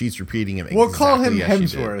her, and she's repeating them. We'll call him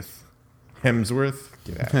Hemsworth. Hemsworth?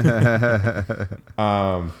 Get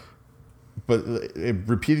out. But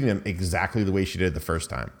repeating them exactly the way she did the first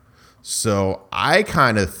time. So I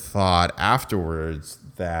kind of thought afterwards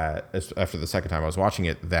that, after the second time I was watching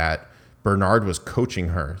it, that Bernard was coaching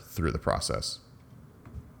her through the process.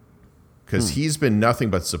 Because he's been nothing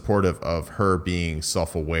but supportive of her being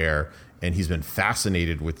self-aware, and he's been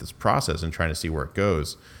fascinated with this process and trying to see where it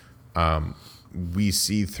goes. We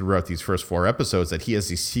see throughout these first 4 episodes that he has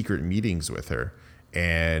these secret meetings with her.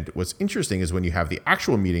 And what's interesting is when you have the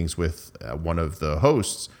actual meetings with one of the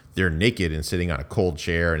hosts, they're naked and sitting on a cold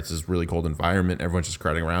chair, and it's this really cold environment. Everyone's just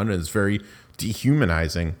crowding around, and it's very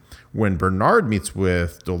dehumanizing. When Bernard meets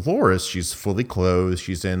with Dolores, she's fully clothed.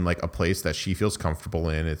 She's in like a place that she feels comfortable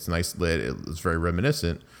in. It's nice lit. It's very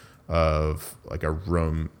reminiscent of like a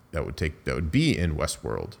room that would be in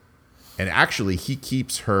Westworld. And actually, he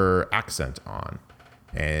keeps her accent on,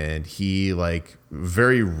 and he like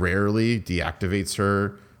very rarely deactivates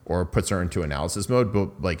her or puts her into analysis mode,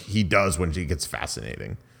 but like he does when she gets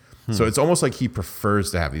fascinating. So it's almost like he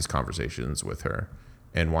prefers to have these conversations with her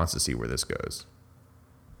and wants to see where this goes.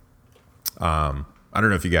 I don't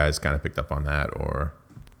know if you guys kind of picked up on that, or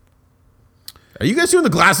are you guys doing the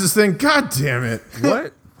glasses thing? God damn it!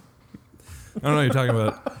 What? I don't know what you're talking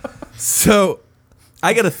about. So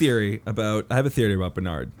I have a theory about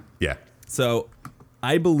Bernard. Yeah. So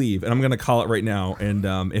I believe, and I'm gonna call it right now,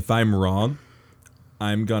 and if I'm wrong,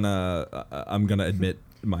 I'm gonna admit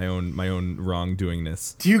my own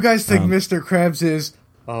wrongdoingness. Do you guys think Mr. Krabs is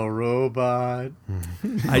a robot?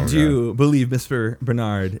 I do believe Mr.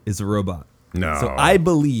 Bernard is a robot. No. So I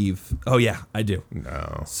believe. Oh yeah, I do.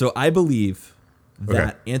 No. So I believe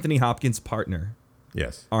that Okay. Anthony Hopkins' partner,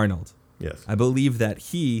 Yes. Arnold. Yes. I believe that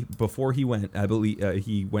before he went,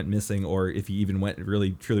 he went missing, or if he even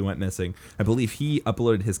truly went missing, I believe he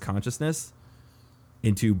uploaded his consciousness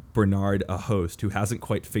into Bernard, a host who hasn't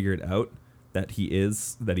quite figured out that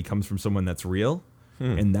he comes from someone that's real.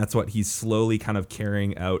 And that's what he's slowly kind of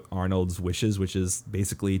carrying out Arnold's wishes, which is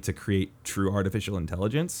basically to create true artificial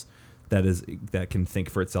intelligence that can think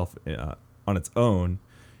for itself on its own,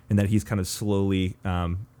 and that he's kind of slowly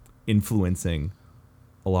influencing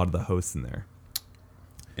a lot of the hosts in there.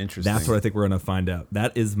 Interesting. That's what I think we're going to find out.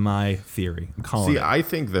 That is my theory. I'm calling it. I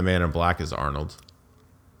think the Man in Black is Arnold.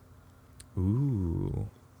 Ooh.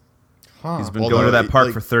 Huh. He's been Although, going to that park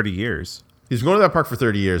like- for 30 years. He's going to that park for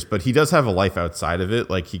 30 years, but he does have a life outside of it.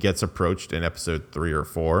 Like, he gets approached in episode 3 or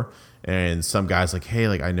 4, and some guy's like, hey,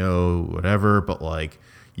 like, I know whatever, but like,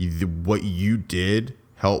 what you did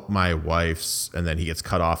helped my wife's, and then he gets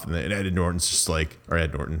cut off, and then Ed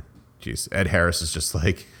Harris is just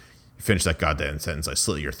like, finish that goddamn sentence. I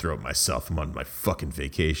slit your throat myself. I'm on my fucking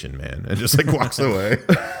vacation, man. And just like walks away.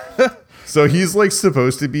 So he's like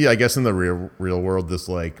supposed to be, I guess, in the real world, this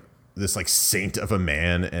saint of a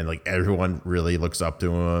man, and like everyone really looks up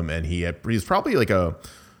to him, and he's probably like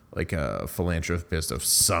a philanthropist of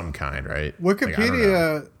some kind, right?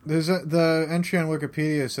 Wikipedia, the entry on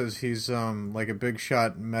Wikipedia says he's like a big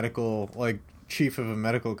shot medical, like chief of a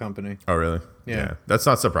medical company. Oh, really? Yeah. That's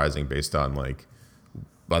not surprising based on like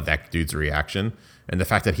that dude's reaction and the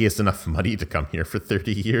fact that he has enough money to come here for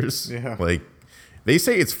 30 years. Yeah. Like, they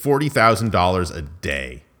say it's $40,000 a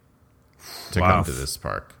day to come to this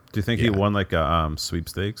park. Do you think he won like a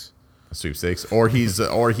sweepstakes? Sweepstakes, or he's had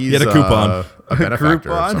a coupon. a benefactor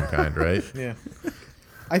Coupon? of some kind, right? Yeah.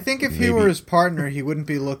 I think if he were his partner, he wouldn't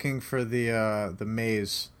be looking for the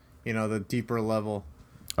maze, the deeper level.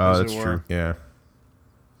 Oh, as that's it were. true. Yeah.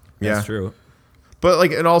 That's true. But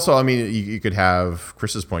like, and also, I mean, you could have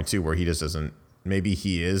Chris's point too, where he just doesn't. Maybe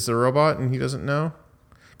he is a robot and he doesn't know,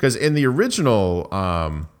 because in the original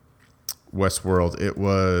Westworld, it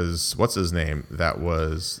was what's his name? That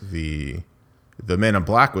was the Man in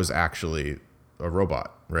Black was actually a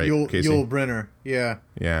robot, right? Casey? Yul Brynner, yeah.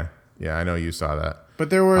 Yeah. I know you saw that.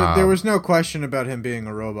 But there was no question about him being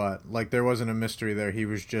a robot. Like, there wasn't a mystery there. He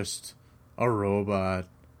was just a robot.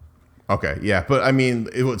 Okay, yeah, but I mean,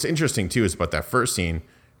 what's interesting too is about that first scene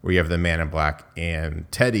where you have the Man in Black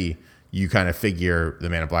and Teddy. You kind of figure the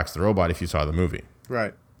Man in Black's the robot if you saw the movie.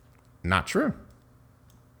 Right. Not true,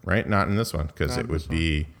 right? Not in this one, because it would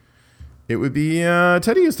be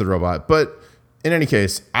Teddy is the robot. But in any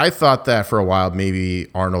case, I thought that for a while maybe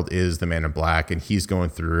Arnold is the Man in Black and he's going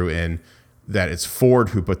through, and that it's Ford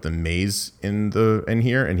who put the maze in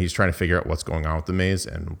here, and he's trying to figure out what's going on with the maze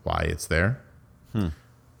and why it's there.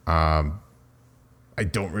 I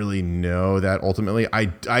don't really know that ultimately.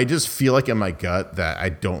 I just feel like in my gut that I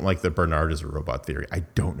don't like the Bernard is a robot theory. I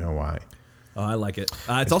don't know why. Oh, I like it.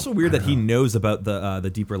 It's also weird that he knows about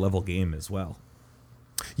the deeper level game as well.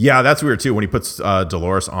 Yeah, that's weird too. When he puts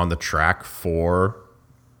Dolores on the track for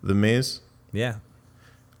the maze, Yeah.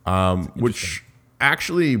 which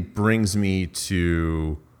actually brings me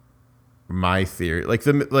to my theory,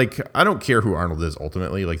 I don't care who Arnold is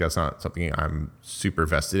ultimately. Like, that's not something I'm super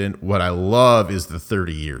vested in. What I love is the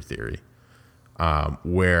 30-year theory,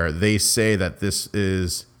 where they say that this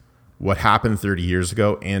is what happened 30 years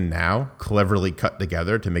ago and now cleverly cut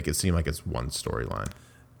together to make it seem like it's one storyline.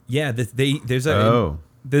 Yeah,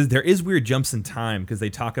 there is weird jumps in time because they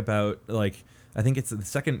talk about, like, I think it's the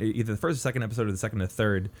second, either the first or second episode or the second or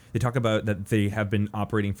third. They talk about that they have been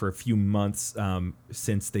operating for a few months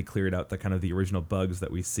since they cleared out the kind of the original bugs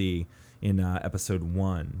that we see in episode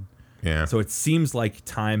 1. Yeah. So it seems like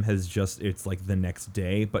time has it's like the next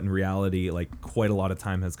day, but in reality, like, quite a lot of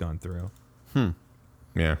time has gone through.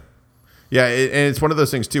 Yeah. Yeah, and it's one of those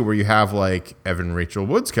things too where you have like Evan Rachel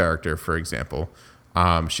Wood's character, for example.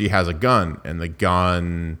 She has a gun, and the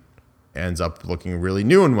gun ends up looking really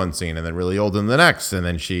new in one scene and then really old in the next, and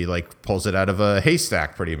then she like pulls it out of a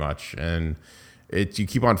haystack pretty much, and you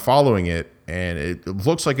keep on following it, and it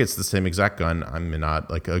looks like it's the same exact gun. I'm not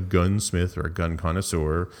like a gunsmith or a gun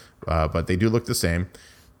connoisseur, but they do look the same.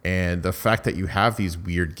 And the fact that you have these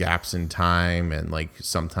weird gaps in time, and like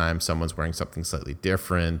sometimes someone's wearing something slightly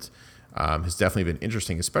different, has definitely been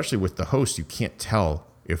interesting, especially with the host. You can't tell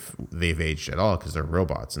if they've aged at all because they're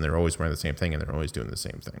robots and they're always wearing the same thing and they're always doing the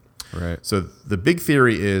same thing. Right. So the big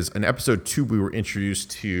theory is in episode 2, we were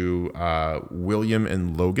introduced to William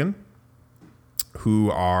and Logan,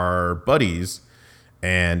 who are buddies.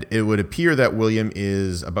 And it would appear that William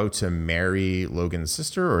is about to marry Logan's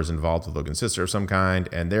sister, or is involved with Logan's sister of some kind.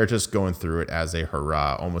 And they're just going through it as a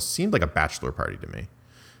hurrah. Almost seemed like a bachelor party to me,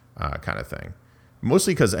 kind of thing.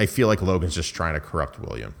 Mostly because I feel like Logan's just trying to corrupt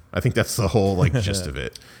William. I think that's the whole like gist of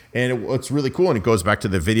it. And what's really cool, and it goes back to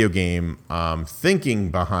the video game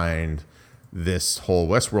thinking behind this whole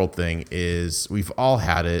Westworld thing, is we've all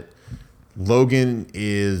had it. Logan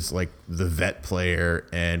is like the vet player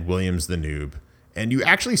and William's the noob. And you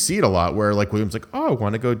actually see it a lot where like William's like, oh, I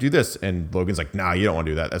want to go do this. And Logan's like, nah, you don't want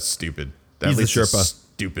to do that. That's stupid. That leads to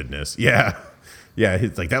stupidness. Yeah. Yeah,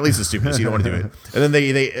 it's like that leads to stupidness. You don't want to do it. And then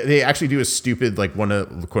they actually do a stupid, like, one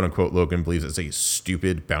of quote unquote Logan believes it's a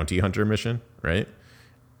stupid bounty hunter mission, right?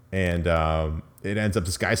 And it ends up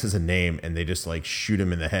this guy says a name and they just like shoot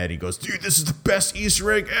him in the head. He goes, dude, this is the best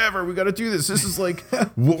Easter egg ever. We got to do this. This is like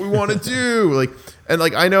what we want to do. Like, and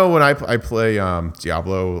like I know when I play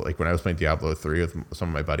Diablo, like when I was playing Diablo 3 with some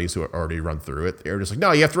of my buddies who had already run through it, they were just like,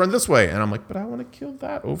 no, you have to run this way. And I'm like, but I want to kill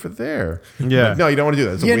that over there. Yeah. Like, no, you don't want to do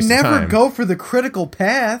that. It's a you waste never of time. go for the critical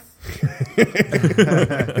path.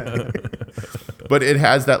 But it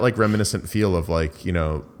has that like reminiscent feel of like, you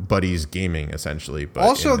know, buddies gaming essentially. But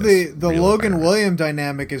also, the Logan environment. William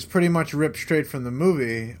dynamic is pretty much ripped straight from the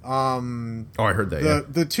movie. Oh, I heard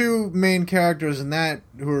that. The two main characters in that,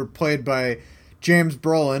 who are played by James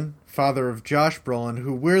Brolin, father of Josh Brolin,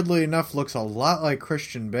 who weirdly enough looks a lot like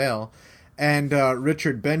Christian Bale, and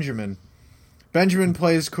Richard Benjamin. Benjamin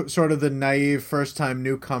plays sort of the naive first-time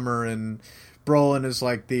newcomer, and Brolin is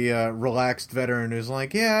like the relaxed veteran who's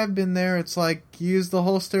like, yeah, I've been there. It's like, use the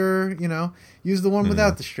holster, you know, use the one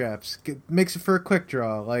without the straps. Makes it for a quick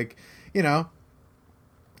draw, like, you know.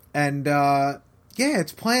 And, yeah,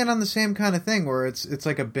 it's playing on the same kind of thing where it's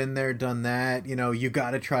like a been there, done that, you know, you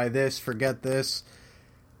got to try this, forget this.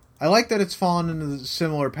 I like that it's fallen into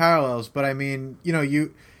similar parallels, but I mean, you know,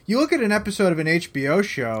 you look at an episode of an HBO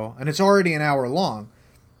show and it's already an hour long.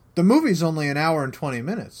 The movie's only an hour and 20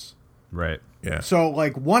 minutes. Right. Yeah. So,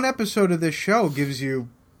 like, one episode of this show gives you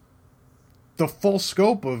the full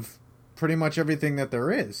scope of pretty much everything that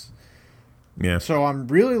there is. Yeah. So I'm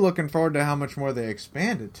really looking forward to how much more they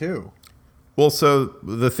expand it, too. Well, so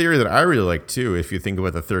the theory that I really like, too, if you think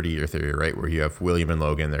about the 30-year theory, right, where you have William and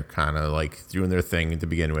Logan, they're kind of, like, doing their thing to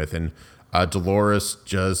begin with, and Dolores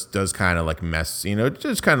just does kind of, like, mess, you know,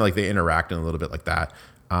 just kind of, like, they interact in a little bit like that.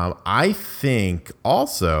 I think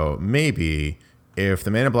also, maybe, if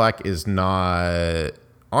the Man in Black is not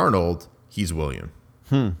Arnold, he's William.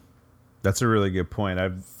 That's a really good point.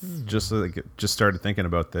 I've just started thinking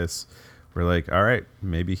about this. We're like, all right,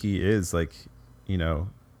 maybe he is, like, you know,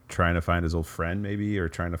 trying to find his old friend, maybe, or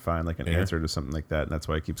trying to find like an answer to something like that, and that's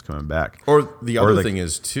why he keeps coming back. Or the other thing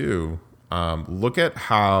is too, look at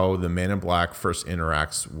how the Man in Black first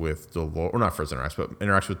interacts with Dolores, or not first interacts, but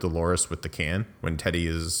interacts with Dolores with the can when Teddy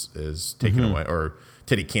is taken away, or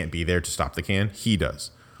Teddy can't be there to stop the can. He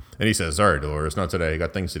does, and he says, "Sorry, Dolores, not today. I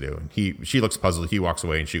got things to do." And she looks puzzled. He walks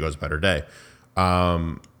away, and she goes about her day.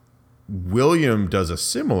 William does a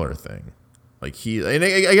similar thing. Like and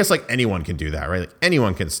I guess like anyone can do that, right? Like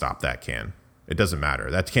anyone can stop that can. It doesn't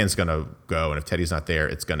matter. That can's gonna go, and if Teddy's not there,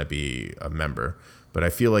 it's gonna be a member. But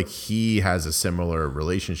I feel like he has a similar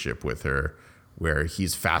relationship with her, where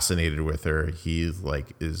he's fascinated with her. He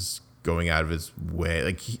like is going out of his way.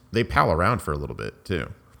 Like they pal around for a little bit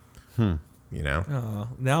too. You know.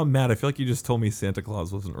 Now I'm mad. I feel like you just told me Santa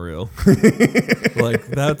Claus wasn't real. Like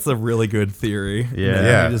that's a really good theory.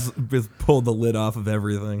 Yeah. You just pulled the lid off of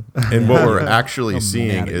everything. And what we're actually I'm seeing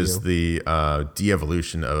mad at is you. the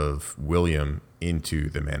de-evolution of William into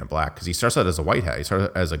the Man in Black, because he starts out as a white hat. He starts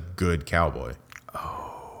out as a good cowboy.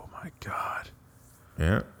 Oh my god.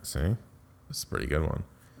 Yeah, see, this is a pretty good one.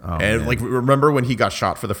 Oh, and man. like, remember when he got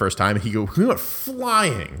shot for the first time? He went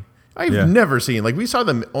flying. I've Yeah. never seen, like, we saw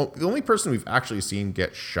the only person we've actually seen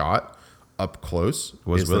get shot up close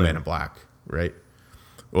Was is the William. Man in Black, right?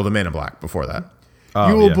 Well, the Man in Black before that.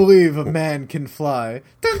 You will yeah. believe a man can fly.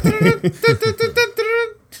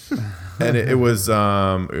 And it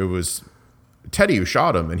was Teddy who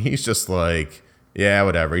shot him, and he's just like, yeah,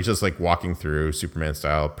 whatever. He's just like walking through Superman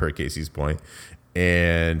style, per Casey's point,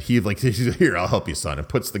 and he's like, here, I'll help you, son, and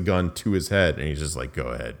puts the gun to his head, and he's just like, go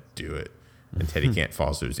ahead, do it. And Teddy can't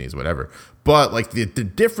fall to his knees, whatever. But like the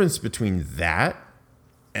difference between that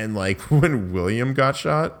and like when William got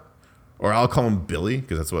shot, or I'll call him Billy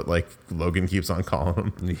because that's what like Logan keeps on calling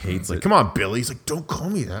him. He hates Like, it. come on, Billy. He's like, don't call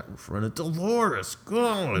me that in front of Dolores.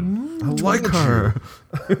 God, I like her.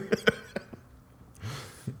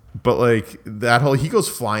 But like that whole, he goes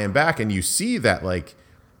flying back, and you see that like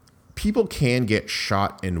people can get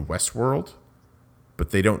shot in Westworld,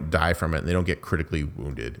 but they don't die from it, and they don't get critically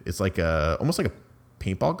wounded. It's like almost like a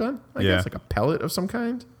paintball gun, I Yeah. guess, like a pellet of some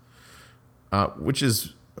kind, which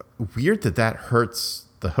is weird that hurts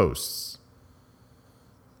the hosts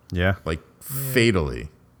Yeah. like fatally.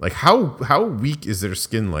 Like how weak is their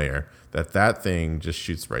skin layer that thing just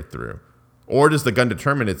shoots right through? Or does the gun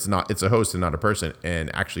determine it's a host and not a person,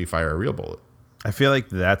 and actually fire a real bullet? I feel like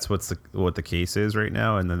that's what the case is right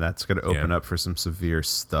now, and then that's going to open Yeah. up for some severe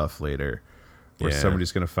stuff later, where Yeah.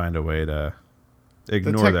 somebody's going to find a way to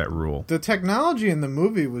ignore that rule. The technology in the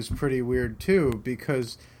movie was pretty weird too,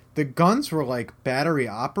 because the guns were like battery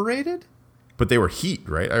operated. But they were heat,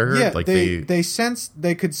 right? I heard Yeah, like they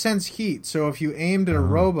could sense heat. So if you aimed at a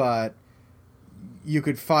robot, you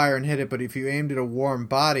could fire and hit it. But if you aimed at a warm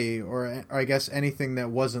body, or I guess anything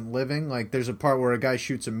that wasn't living, like there's a part where a guy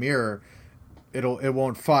shoots a mirror, it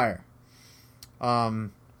won't fire.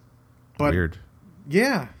 But Weird.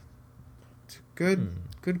 yeah, it's good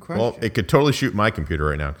question. well, it could totally shoot my computer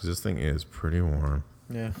right now because this thing is pretty warm.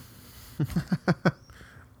 yeah.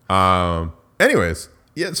 Anyways,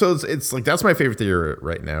 yeah, so it's like that's my favorite theory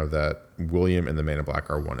right now, that William and the Man in Black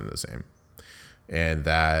are one and the same, and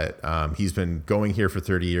that he's been going here for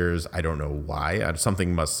 30 years. I don't know why.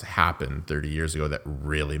 Something must happen 30 years ago that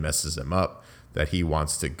really messes him up, that he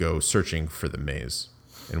wants to go searching for the maze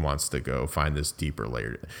and wants to go find this deeper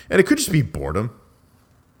layer. And it could just be boredom.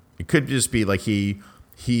 It could just be like he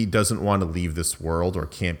doesn't want to leave this world, or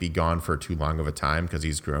can't be gone for too long of a time because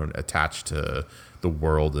he's grown attached to the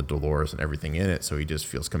world and Dolores and everything in it. So he just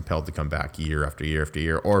feels compelled to come back year after year after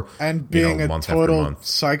year, or And being a month after total month.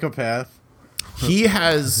 psychopath. He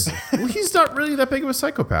has. Well, he's not really that big of a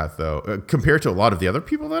psychopath though, compared to a lot of the other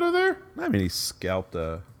people that are there. I mean, he scalped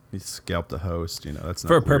a host. You know, that's not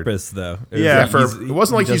For a weird. purpose, though. Yeah, He's- it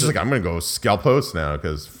wasn't like he he's doesn't- like, I'm gonna go scalp hosts now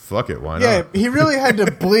because fuck it, why Yeah, not? he really had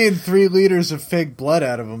to bleed 3 liters of fake blood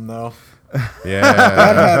out of him, though.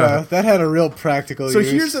 Yeah. That had a real practical So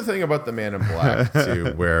use. here's the thing about the Man in Black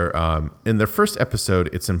too, where in the first episode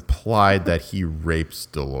it's implied that he rapes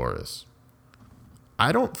Dolores.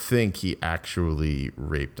 I don't think he actually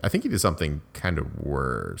raped. I think he did something kind of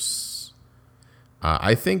worse.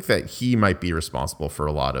 I think that he might be responsible for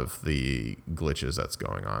a lot of the glitches that's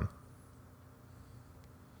going on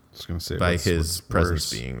I was gonna say by what's his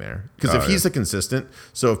presence worse? being there. Because Oh, if he's a consistent,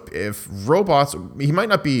 so if robots, he might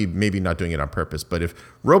not be maybe not doing it on purpose, but if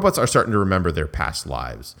robots are starting to remember their past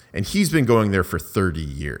lives, and he's been going there for 30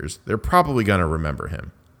 years, they're probably going to remember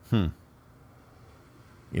him.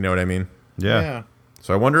 You know what I mean? Yeah.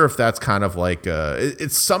 So I wonder if that's kind of like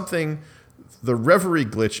it's something. The reverie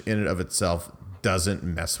glitch in and of itself doesn't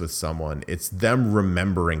mess with someone. It's them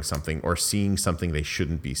remembering something or seeing something they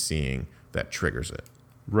shouldn't be seeing that triggers it.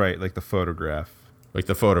 Right, like the photograph, Like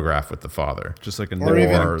the photograph with the father. just like a or noir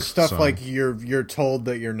even stuff song. like you're told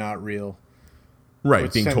that you're not real. Right,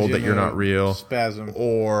 Which being sends told you that you're into not real. Spasm.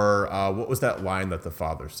 Or what was that line that the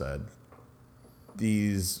father said?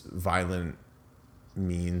 These violent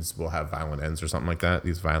means will have violent ends, or something like that.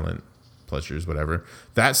 These violent pleasures, whatever.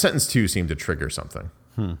 That sentence too seemed to trigger something.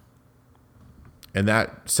 And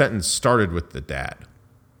that sentence started with the dad.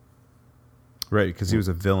 right, because he was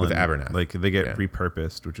a villain. With Abernathy. Like they get Yeah.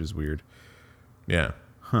 repurposed, which is weird. Yeah.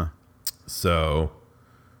 So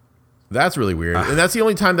That's really weird. And that's the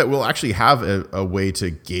only time that we'll actually have a way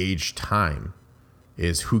to gauge time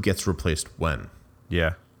is who gets replaced when.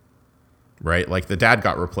 Yeah. Right? Like the dad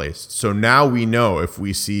got replaced. So now we know if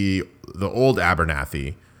we see the old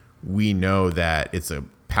Abernathy, we know that it's a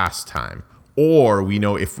past time. Or we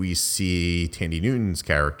know if we see Tandy Newton's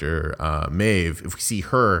character, Maeve, if we see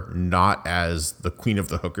her not as the queen of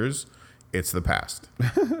the hookers, it's the past.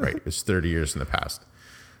 Right? It's 30 years in the past.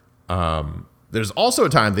 There's also a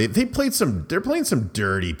time they're playing some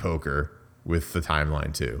dirty poker with the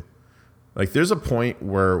timeline too. Like there's a point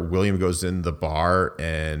where William goes in the bar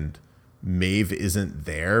and Maeve isn't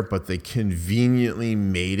there, but they conveniently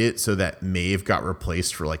made it so that Maeve got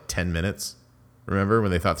replaced for like 10 minutes. Remember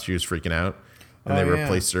when they thought she was freaking out? And they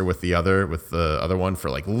replaced her with the other one for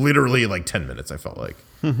like literally like 10 minutes, I felt like.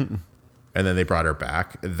 And then they brought her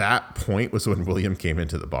back. That point was when William came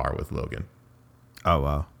into the bar with Logan. Oh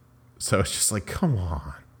wow. So it's just like, come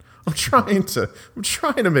on. I'm trying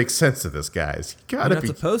to make sense of this, guys. You You're gotta not be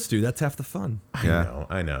supposed to. That's half the fun.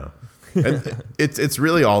 I know. And it's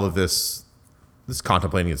really all of this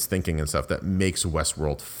contemplating, its thinking and stuff that makes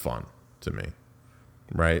Westworld fun to me.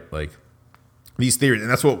 Right? Like these theories, and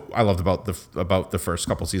that's what I loved about the first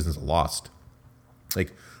couple seasons of Lost.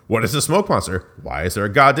 Like, what is a smoke monster? Why is there a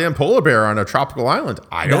goddamn polar bear on a tropical island?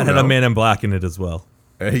 I don't know. It had a Man in Black in it as well.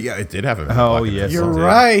 Yeah, it did have a Man in Oh, Black in it. yes. You're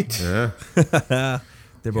right. Yeah.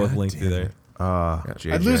 They're both linked through there.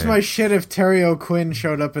 I'd lose my shit if Terry O'Quinn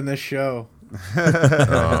showed up in this show.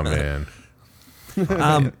 Oh man.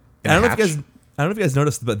 I don't know if you guys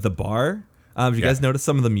noticed, but the bar. Did you guys notice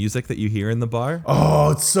some of the music that you hear in the bar?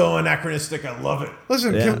 Oh, it's so anachronistic. I love it.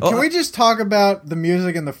 Listen, Yeah. can we just talk about the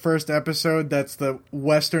music in the first episode that's the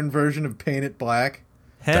Western version of Paint It Black?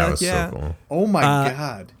 That Heck was yeah. so cool. Oh my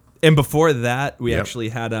God. And before that, we Yep. actually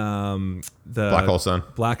had the Black Hole Sun.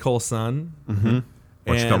 Black Hole Sun. Why don't you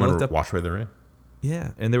And come looked and up- wash away the rain?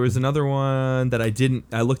 Yeah, and there was another one that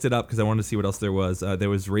I looked it up because I wanted to see what else there was. There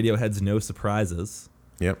was Radiohead's No Surprises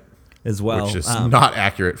Yep. as well. Which is not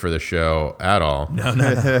accurate for the show at all. No.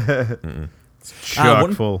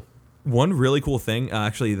 Chock full. One really cool thing,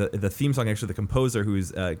 actually, the theme song. Actually, the composer who's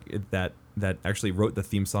that actually wrote the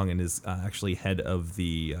theme song and is actually head of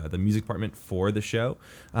the music department for the show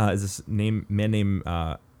is this man named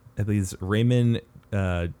I believe it's Raymond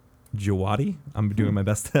Djawadi. I'm doing my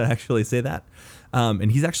best to actually say that.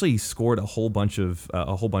 And he's actually scored a whole bunch of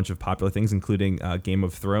popular things, including Game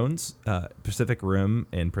of Thrones, Pacific Rim,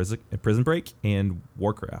 and Prison Break, and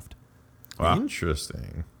Warcraft. Wow.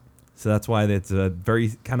 Interesting. So that's why it's a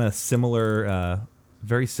very kind of similar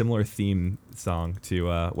theme song to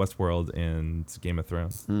Westworld and Game of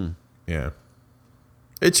Thrones. Yeah.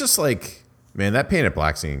 It's just like, man, that Painted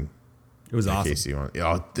Black scene. It was awesome. Casey one.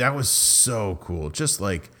 Oh, that was so cool. Just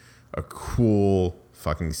like a cool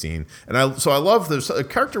fucking scene. And I love there's a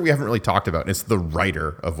character we haven't really talked about, and it's the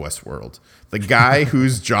writer of Westworld. The guy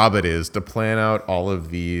whose job it is to plan out all of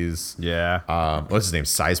these. Yeah. What's his name?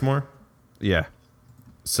 Sizemore? Yeah.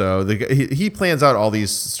 So he plans out all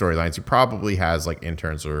these storylines. He probably has like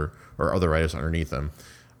interns or other writers underneath him.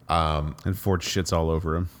 And Ford shits all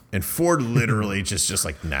over him. And Ford literally just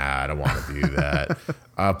like, nah, I don't want to do that.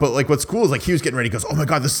 But like, what's cool is like he was getting ready. He goes, oh my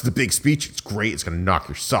God, this is the big speech. It's great. It's going to knock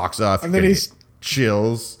your socks off. And then he's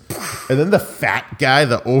chills. And then the fat guy,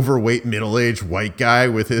 the overweight, middle-aged white guy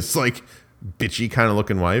with his like bitchy kind of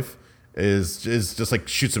looking wife is just like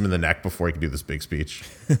shoots him in the neck before he can do this big speech.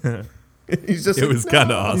 He's just It was kind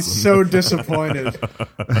of awesome. He's so disappointed.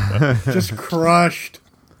 Just crushed.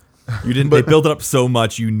 You didn't. They built it up so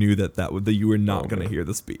much. You knew that you were not going to hear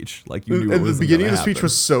the speech. Like you knew. And the beginning of the happen. speech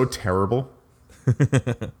was so terrible.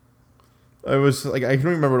 I was like, I don't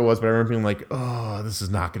remember what it was, but I remember being like, "Oh, this is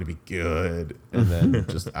not going to be good," and then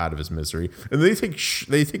just out of his misery. And they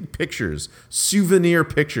take pictures, souvenir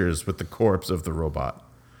pictures with the corpse of the robot.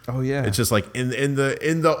 Oh yeah. It's just like in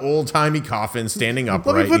the old timey coffin, standing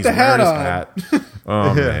upright. Let me put He's the hat wearing his on. hat.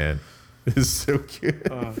 Oh man, it's so cute.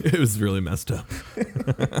 It was really messed up.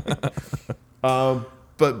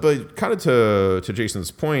 But kind of to Jason's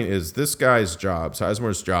point is this guy's job,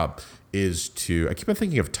 Sizemore's job, is to. I keep on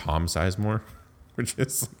thinking of Tom Sizemore, which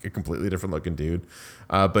is like a completely different looking dude.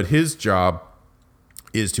 But his job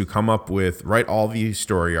is to come up with, write all the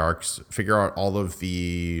story arcs, figure out all of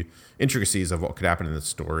the intricacies of what could happen in the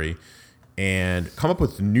story, and come up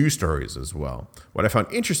with new stories as well. What I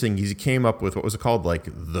found interesting is he came up with, what was it called? Like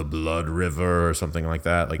The Blood River or something like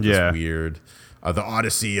that. Like this weird, The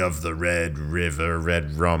Odyssey of the Red River,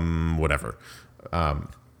 Red Rum, whatever.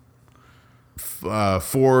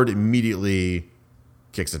 Ford immediately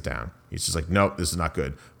kicks it down. He's just like, nope, this is not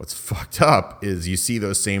good. What's fucked up is you see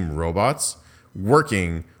those same robots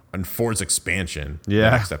working on Ford's expansion. Yeah.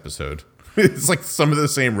 The next episode. It's like some of the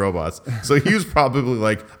same robots. So he was probably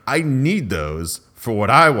like, I need those for what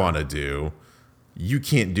I want to do. You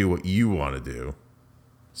can't do what you want to do.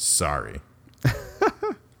 Sorry.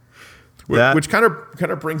 Which kind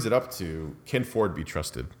of brings it up to, can Ford be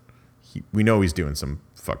trusted? We know he's doing some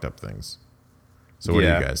fucked up things. So what do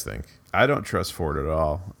you guys think? I don't trust Ford at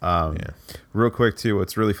all. Real quick too,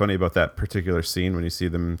 what's really funny about that particular scene when you see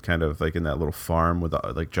them kind of like in that little farm with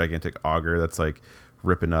a like gigantic auger that's like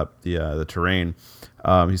ripping up the terrain.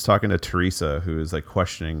 He's talking to Teresa, who is like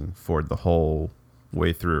questioning Ford the whole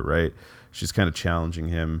way through, right? She's kind of challenging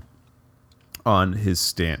him on his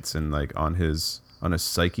stance and like on his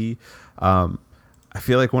psyche. I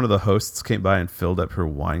feel like one of the hosts came by and filled up her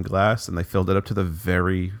wine glass, and they filled it up to the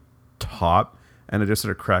very top, and it just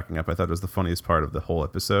started cracking up. I thought it was the funniest part of the whole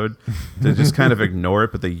episode. They just kind of ignore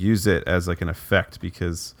it, but they use it as like an effect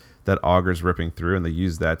because that auger's ripping through, and they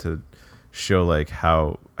use that to show like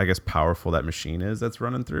how, I guess, powerful that machine is that's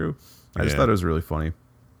running through. I just thought it was really funny.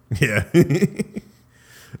 Yeah.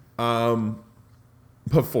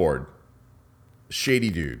 But Ford,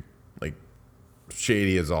 shady dude, like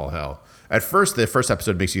shady as all hell. At first, the first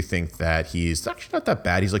episode makes you think that he's actually not that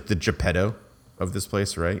bad. He's like the Geppetto of this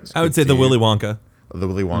place, right? I would say the Willy Wonka. The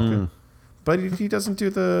Willy Wonka. But he doesn't do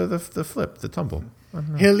the flip, the tumble.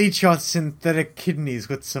 He'll eat your synthetic kidneys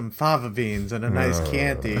with some fava beans and a nice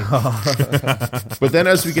candy. But then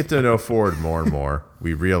as we get to know Ford more and more,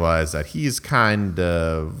 we realize that he's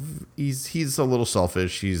he's a little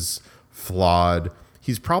selfish. He's flawed.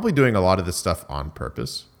 He's probably doing a lot of this stuff on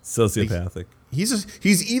purpose. Sociopathic.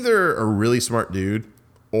 He's either a really smart dude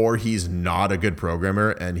or he's not a good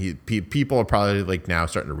programmer, and people are probably like now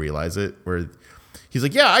starting to realize it, where he's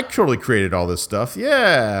like, yeah, I totally created all this stuff.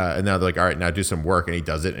 Yeah. And now they're like, all right, now do some work. And he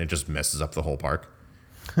does it, and it just messes up the whole park.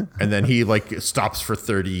 And then he like stops for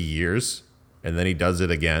 30 years, and then he does it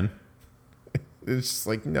again. It's just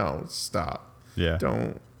like, no, stop. Yeah.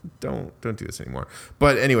 Don't do this anymore.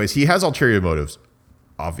 But anyways, he has ulterior motives,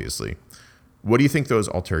 obviously. What do you think those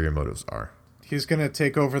ulterior motives are? He's going to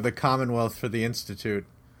take over the Commonwealth for the Institute.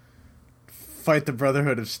 Fight the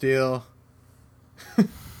Brotherhood of Steel. God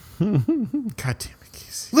damn it,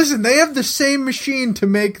 Casey. Listen, they have the same machine to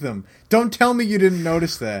make them. Don't tell me you didn't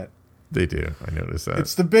notice that. They do. I noticed that.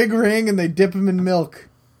 It's the big ring, and they dip them in milk.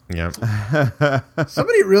 Yeah.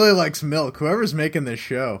 Somebody really likes milk, whoever's making this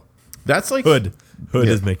show. That's like... Hood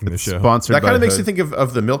is making the show. Sponsored That by kind of makes Hood. you think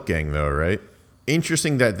of the Milk Gang, though, right?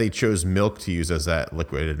 Interesting that they chose milk to use as that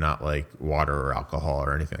liquid and not like water or alcohol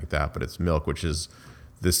or anything like that, but it's milk, which is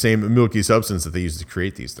the same milky substance that they use to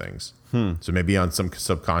create these things. So maybe on some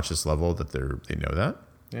subconscious level that they know that.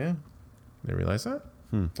 Yeah. They realize that.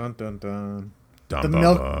 Dun, dun, dun. Dum,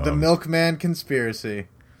 The Milkman Conspiracy.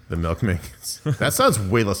 The Milkman. That sounds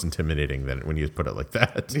way less intimidating than when you put it like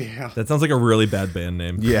that. Yeah. That sounds like a really bad band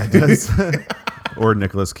name. Yeah, it does. Or a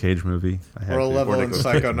Nicolas Cage movie. Or a level in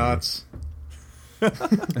Psychonauts.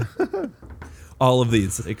 All of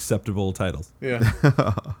these acceptable titles. Yeah.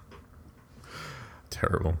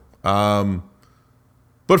 Terrible.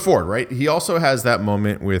 But Ford, right? He also has that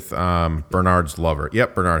moment with Bernard's lover.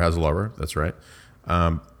 Yep, Bernard has a lover. That's right.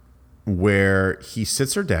 Where he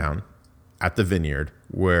sits her down at the vineyard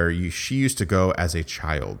where she used to go as a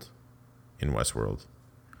child in Westworld,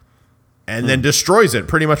 and then destroys it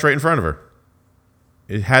pretty much right in front of her.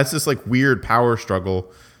 It has this like weird power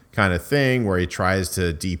struggle kind of thing where he tries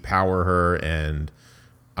to depower her and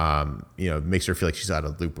makes her feel like she's out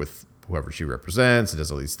of loop with whoever she represents, and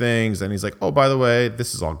does all these things. And he's like, oh, by the way,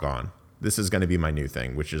 this is all gone. This is going to be my new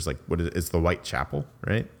thing, which is like, it's the Whitechapel,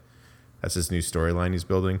 right? That's his new storyline he's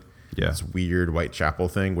building. Yeah. This weird Whitechapel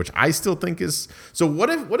thing, which I still think is... So what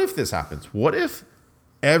if this happens? What if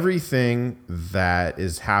everything that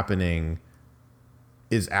is happening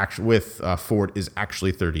is actually with Ford is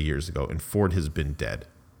actually 30 years ago, and Ford has been dead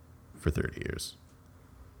for 30 years?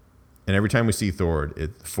 And every time we see Ford,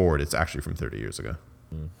 it's actually from 30 years ago.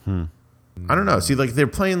 I don't know. See, like they're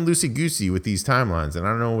playing loosey-goosey with these timelines, and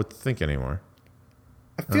I don't know what to think anymore.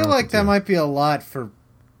 I feel like that might be a lot for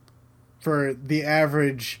the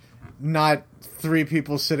average, not three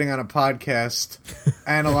people sitting on a podcast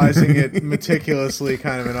analyzing it meticulously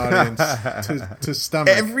kind of an audience to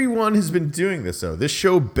stomach. Everyone has been doing this, though. This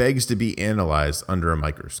show begs to be analyzed under a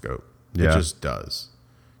microscope. Yeah. It just does.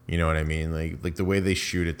 You know what I mean? Like the way they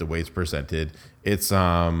shoot it, the way it's presented. It's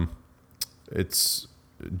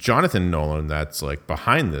Jonathan Nolan that's like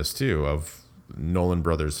behind this too, of Nolan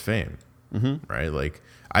Brothers fame, right? Like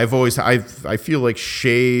I feel like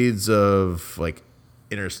shades of like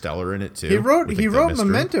Interstellar in it too. He wrote with, like, the mystery.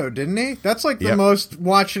 Memento, didn't he? That's like the Yep. most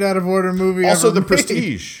watched out of order movie Also, ever The made.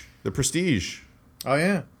 Prestige. The Prestige. Oh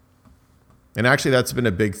yeah. And actually, that's been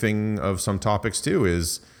a big thing of some topics too.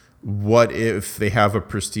 Is what if they have a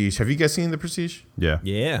Prestige? Have you guys seen The Prestige? Yeah.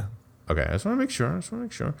 Yeah. Okay, I just want to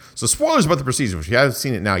make sure. So spoilers about The Prestige. If you haven't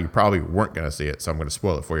seen it now, you probably weren't going to see it. So I'm going to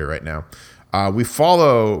spoil it for you right now. We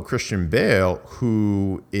follow Christian Bale,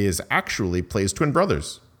 who is actually plays twin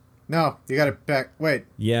brothers. No, you got it back. Wait.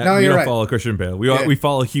 Yeah, No, we you're don't right. follow Christian Bale. Yeah. We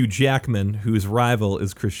follow Hugh Jackman, whose rival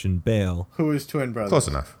is Christian Bale. Who is twin brothers? Close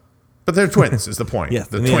enough. But they're twins, is the point. Yes,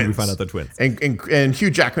 they're in the twins. end we find out they're twins. And Hugh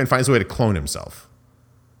Jackman finds a way to clone himself,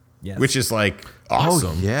 Yes. which is like awesome.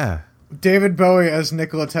 Oh, yeah. David Bowie as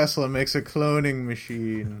Nikola Tesla makes a cloning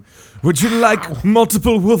machine. Would you like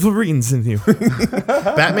multiple Wolverines in you?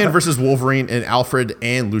 Batman versus Wolverine and Alfred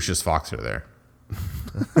and Lucius Fox are there.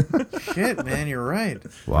 Shit, man, you're right.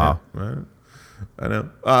 Wow. Right. I know.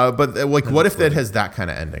 But like, what if that has that kind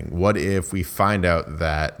of ending? What if we find out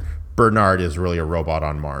that Bernard is really a robot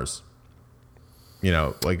on Mars? You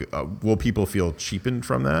know, like, will people feel cheapened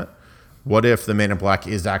from that? What if the Man in Black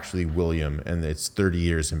is actually William and it's 30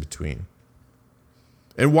 years in between?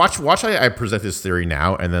 And watch I present this theory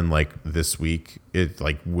now, and then like this week, it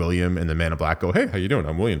like William and the Man in Black go, "Hey, how you doing?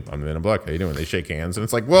 I'm William. I'm the Man in Black. How you doing?" They shake hands, and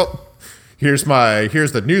it's like, well, here's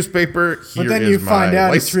the newspaper. But then you find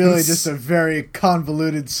out it's really just a very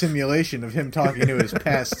convoluted simulation of him talking to his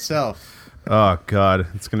past self. Oh, God.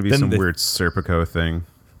 It's going to be Then some they- weird Serpico thing.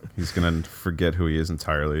 He's going to forget who he is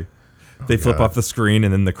entirely. They flip off the screen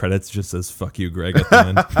and then the credits just says "fuck you, Greg" at the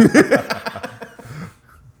end.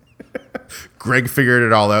 Greg figured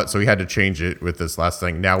it all out, so he had to change it with this last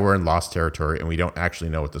thing. Now we're in lost territory, and we don't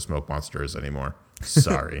actually know what the smoke monster is anymore.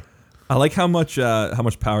 Sorry. I like how much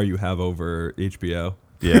power you have over HBO.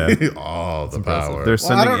 Yeah. All the impressive. power. They're I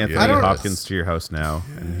sending don't- Anthony I don't- Hopkins to your house now,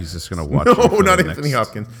 and he's just going to watch No, you for not the Anthony next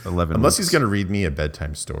Hopkins. 11 Unless weeks. he's going to read me a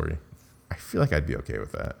bedtime story. I feel like I'd be okay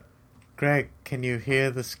with that. Greg, can you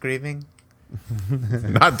hear the screaming?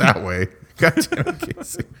 Not that way. God damn it,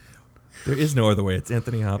 Casey. There is no other way. It's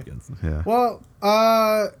Anthony Hopkins. Yeah. Well,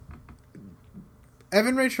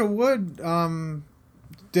 Evan Rachel Wood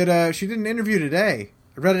did an interview today.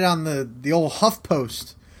 I read it on the old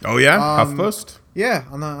HuffPost. Oh, yeah? HuffPost? Yeah,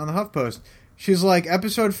 on the HuffPost. She's like,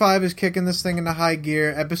 episode 5 is kicking this thing into high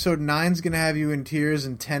gear. Episode 9 is gonna have you in tears,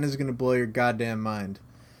 and 10 is gonna blow your goddamn mind.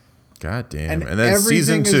 God damn. And And then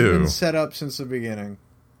season everything has 2. been set up since the beginning.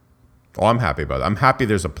 Oh, I'm happy about that. I'm happy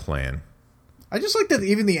there's a plan. I just like that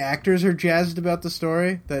even the actors are jazzed about the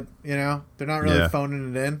story. That, you know, they're not really Yeah.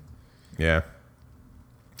 phoning it in. Yeah.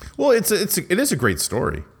 Well, it is a great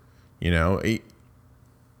story. You know,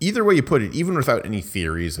 either way you put it, even without any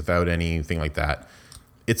theories, without anything like that,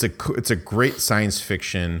 it's a great science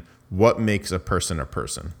fiction. What makes a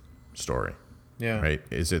person story? Yeah, Right?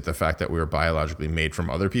 Is it the fact that we were biologically made from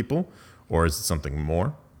other people, or is it something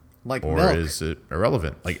more, like or milk. is it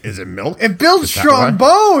irrelevant? Like, is it milk? It builds Is that strong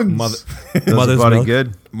why? bones. Does Mother's the body milk.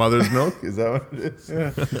 good? Mother's milk? Is that what it is?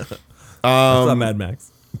 It's not Mad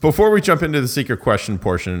Max. Before we jump into the secret question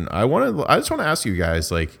portion, I just want to ask you guys,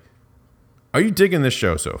 like, are you digging this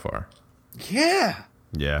show so far? Yeah.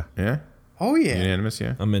 Yeah. Yeah? Oh yeah. Unanimous,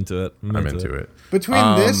 yeah? I'm into it. I'm into it.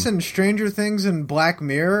 Between this and Stranger Things and Black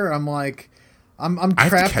Mirror, I'm like, I'm I have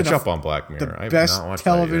trapped to catch in up on Black Mirror. I the have best not watched that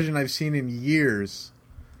yet. television I've seen in years.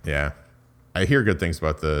 Yeah. I hear good things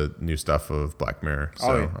about the new stuff of Black Mirror, so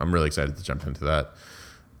Oh, yeah. I'm really excited to jump into that.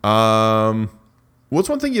 What's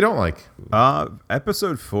one thing you don't like?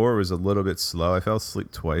 Episode 4 was a little bit slow. I fell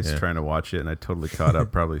asleep twice trying to watch it, and I totally caught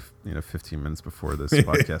up probably 15 minutes before this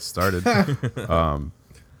podcast started.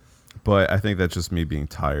 But I think that's just me being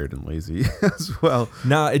tired and lazy as well.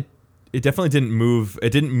 No, it definitely didn't move. It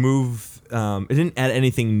didn't move. It didn't add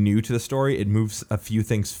anything new to the story. It moves a few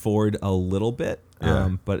things forward a little bit.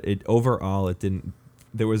 Yeah. But overall, it didn't.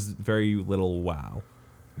 There was very little wow.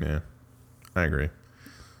 Yeah. I agree.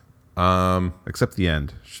 Except the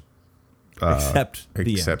end. Except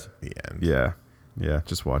the Except end. the end. Yeah. Yeah,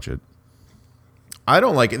 just watch it. I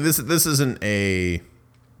don't like it. This isn't a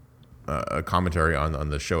commentary on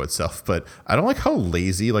the show itself, but I don't like how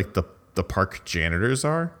lazy like the park janitors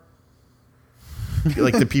are.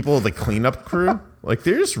 Like the people, the cleanup crew, like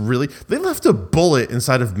they're just really, they left a bullet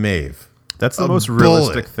inside of Maeve. That's the A most bullet.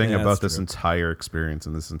 realistic thing Yeah, about that's this true. entire experience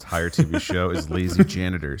and this entire TV show is lazy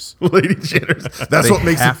janitors. Lady janitors. That's They what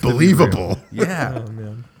makes it have to be real. believable. Yeah. Oh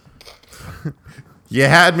man. You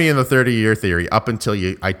had me in the 30-year theory up until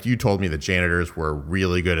you told me the janitors were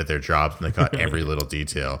really good at their jobs and they got every little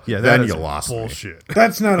detail. Yeah, that then is you lost me. bullshit.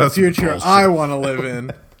 That's not That's a future bullshit. I want to live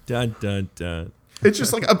in. Dun dun dun. It's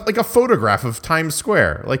just like a photograph of Times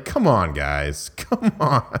Square. Like, come on, guys, come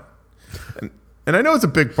on. And I know it's a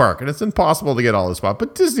big park and it's impossible to get all the spot,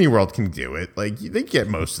 but Disney World can do it. Like, they get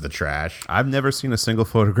most of the trash. I've never seen a single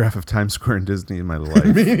photograph of Times Square in Disney in my life.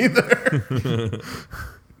 Me neither.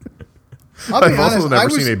 I'll be I've also honest. never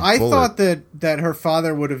seen a I bullet. thought that her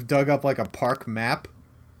father would have dug up like a park map.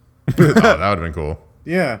 Oh, that would have been cool.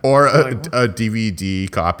 Yeah. Or Like, a DVD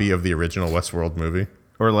copy of the original Westworld movie.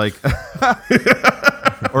 Or like,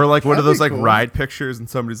 or like one of That'd those be like cool. ride pictures, and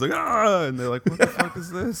somebody's like, ah, and they're like, what the fuck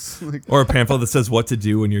is this? Like, Or a pamphlet that says what to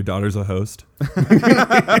do when your daughter's a host.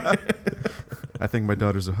 I think my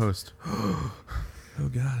daughter's a host. Oh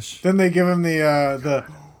gosh. then they give him the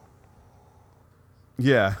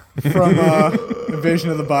Yeah. from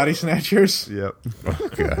Invasion of the Body Snatchers. Yep. Oh,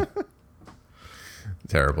 God.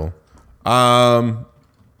 Terrible.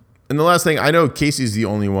 And the last thing, I know Casey's the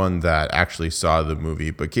only one that actually saw the movie,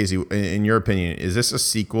 but Casey, in your opinion, is this a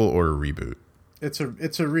sequel or a reboot? It's a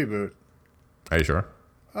reboot. Are you sure?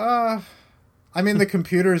 I mean, the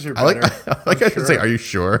computers are I better. like I should say, are you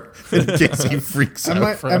sure? In case he freaks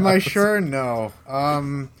out. Am I sure? No.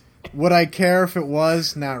 Would I care if it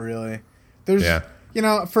was? Not really. There's,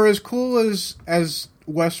 for as cool as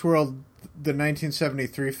Westworld, the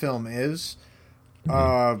 1973 film is,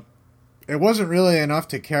 it wasn't really enough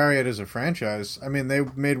to carry it as a franchise. I mean, they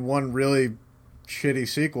made one really shitty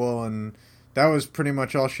sequel, and that was pretty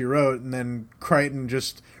much all she wrote. And then Crichton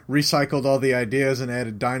just recycled all the ideas and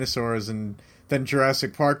added dinosaurs, and then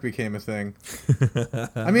Jurassic Park became a thing.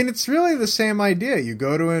 I mean, it's really the same idea. You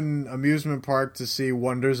go to an amusement park to see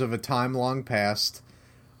wonders of a time long past.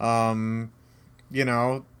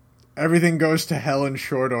 Everything goes to hell in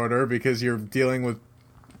short order because you're dealing with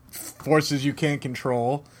forces you can't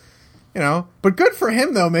control. But good for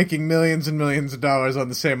him, though, making millions and millions of dollars on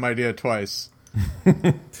the same idea twice.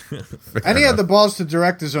 And he had the balls to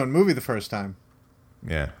direct his own movie the first time.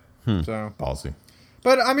 Yeah. So Ballsy.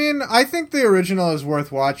 But, I mean, I think the original is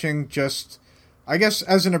worth watching just, I guess,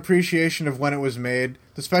 as an appreciation of when it was made.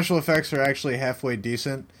 The special effects are actually halfway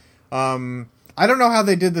decent. I don't know how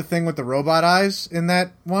they did the thing with the robot eyes in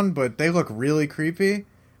that one, but they look really creepy.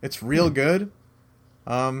 It's real good.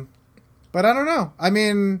 But I don't know. I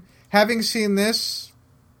mean, having seen this,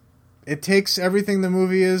 it takes everything the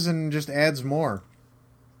movie is and just adds more.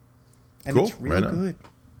 And Cool. it's really Right on. good.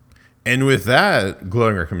 And with that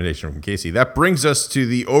glowing recommendation from Casey, that brings us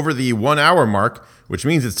to over the 1 hour mark, which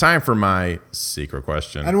means it's time for my secret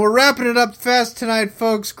question. And we're wrapping it up fast tonight,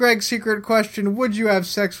 folks. Greg's secret question: would you have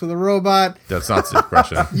sex with a robot? That's not a secret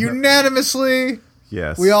question. Unanimously,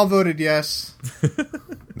 Yes. we all voted yes.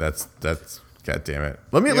 That's God damn it.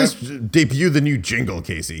 Let me at least debut the new jingle,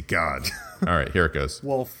 Casey. God. All right, here it goes.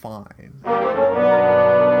 Well, fine.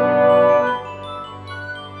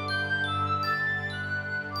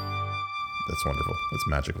 That's wonderful. That's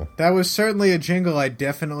magical. That was certainly a jingle I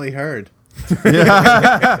definitely heard.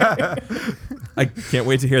 I can't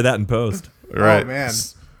wait to hear that in post. Right. Oh, man.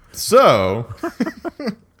 So,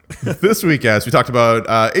 this week, as we talked about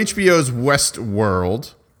HBO's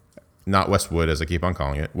Westworld, not Westwood as I keep on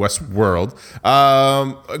calling it, Westworld,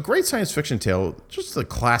 a great science fiction tale, just the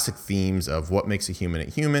classic themes of what makes a human,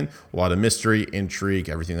 a lot of mystery, intrigue,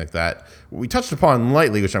 everything like that. What we touched upon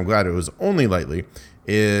lightly, which I'm glad it was only lightly,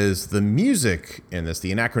 is the music in this,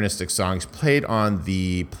 the anachronistic songs played on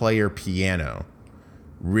the player piano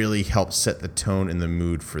really helped set the tone and the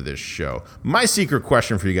mood for this show. My secret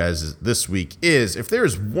question for you guys this week is, if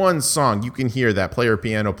there's one song you can hear that player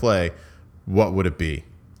piano play, what would it be?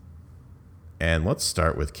 And let's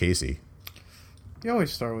start with Casey. You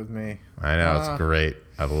always start with me. I know, it's great.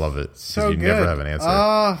 I love it. 'Cause So you good. never have an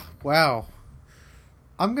answer. Wow.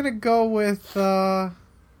 I'm going to go with...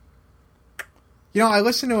 I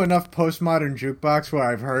listen to enough postmodern jukebox where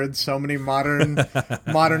I've heard so many modern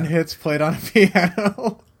hits played on a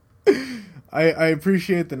piano. I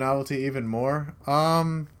appreciate the novelty even more.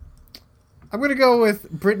 I'm going to go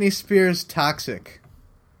with Britney Spears' Toxic.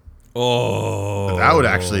 Oh, That would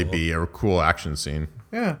actually be a cool action scene.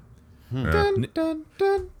 Yeah. Yeah.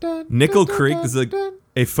 Nickel Creek. There's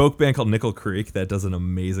a folk band called Nickel Creek that does an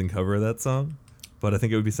amazing cover of that song, but I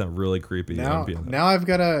think it would be something really creepy. Now I've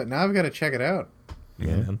got to check it out.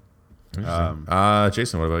 Man.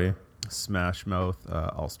 Jason, what about you? Smash Mouth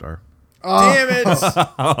All-Star. Damn it!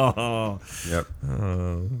 Yep.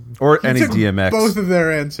 Or any Took DMX. Both of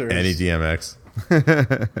their answers. Any DMX.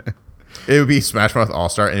 It would be Smash Mouth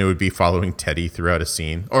All-Star, and it would be following Teddy throughout a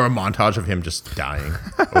scene, or a montage of him just dying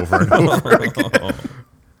over and over again.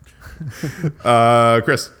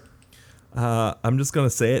 Chris. I'm just gonna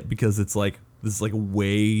say it because it's like This is like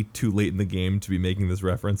way too late in the game to be making this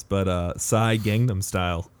reference, but Psy Gangnam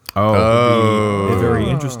Style. A very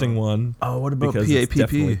interesting one. Oh, what about because it's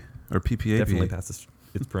PAPP or PPAP? Definitely past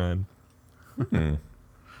its prime.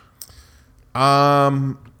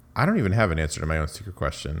 I don't even have an answer to my own secret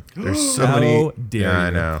question. There's so How many. dare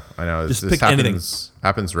Yeah, you. I know. Just This pick anything.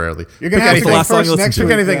 happens rarely. You're gonna Pick have anything. to go last song first you next listen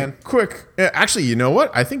week. Pick anything Dan. quick. Yeah, actually, you know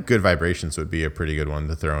what? I think Good Vibrations would be a pretty good one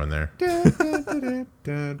to throw in there.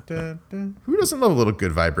 Who doesn't love a little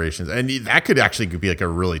Good Vibrations? And that could actually be like a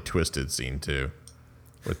really twisted scene too,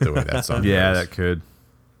 with the way that song Yeah, goes. that could.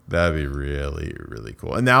 That'd be really, really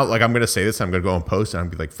cool. And now, like, I'm gonna say this, I'm gonna go and post, and I'm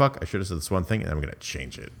gonna be like, "Fuck, I should have said this one thing," and I'm gonna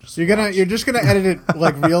change it. You're just gonna edit it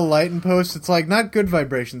like real light and post. It's like not good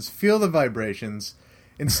vibrations. Feel the vibrations.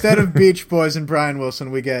 Instead of Beach Boys and Brian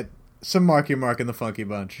Wilson, we get some Marky Mark and the Funky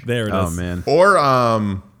Bunch. There it is. Oh man.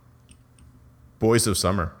 Or Boys of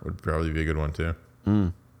Summer would probably be a good one too.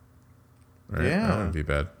 Right? Yeah. That wouldn't be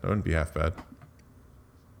bad. That wouldn't be half bad.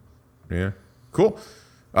 Yeah. Cool.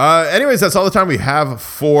 Anyways, that's all the time we have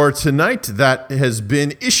for tonight. That has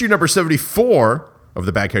been issue number 74 of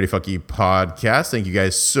the Bad Coyote Funky podcast. Thank you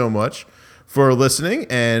guys so much for listening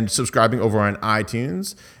and subscribing over on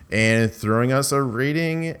iTunes and throwing us a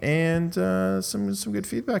rating and some good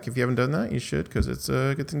feedback. If you haven't done that, you should, because it's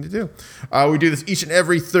a good thing to do. We do this each and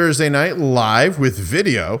every Thursday night live with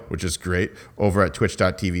video, which is great, over at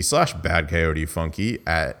twitch.tv/Bad Coyote Funky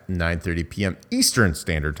at 9:30 p.m. Eastern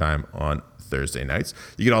Standard Time on Thursday nights.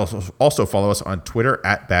 You can also follow us on Twitter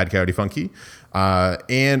at Bad Coyote Funky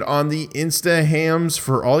and on the Insta Hams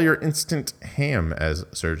for all your instant ham, as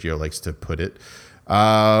Sergio likes to put it.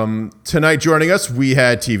 Tonight joining us, we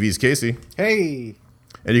had TV's Casey. Hey,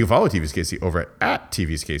 And you can follow TV's Casey over at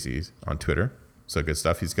TV's Casey on Twitter. So good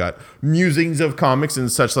stuff. He's got musings of comics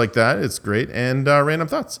and such like that. It's great. And random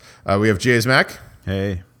thoughts. We have Jays Mac.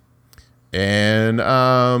 Hey. And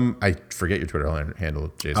I forget your Twitter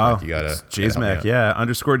handle, Jays Mac. You gotta Jays help me Mac, out. yeah.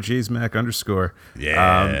 _ Jays Mac _.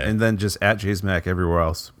 Yeah. And then just at Jays Mac everywhere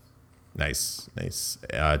else. Nice.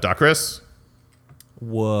 Doc Chris.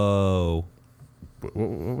 Whoa.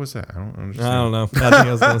 What was that? I don't I understand. don't know. I think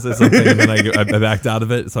I was going to say something, and then I backed out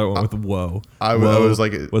of it, so I went with whoa. I Whoa was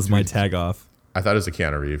like, was my tag off. I thought it was a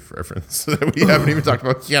Keanu Reeves reference. We haven't even talked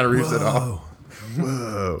about Keanu Reeves at all.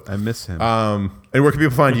 Whoa. I miss him. And where can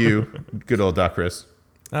people find you, good old Doc Chris?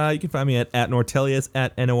 You can find me at Nortellius,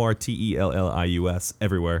 at NORTELLIUS,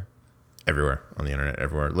 everywhere. Everywhere on the internet,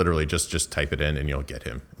 everywhere. Literally, just type it in and you'll get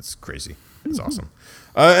him. It's crazy. It's awesome.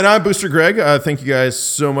 And I'm Booster Greg. Thank you guys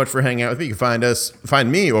so much for hanging out with me. You can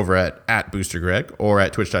find me over at Booster Greg or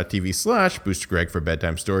at twitch.tv/Booster Greg for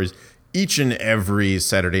bedtime stories each and every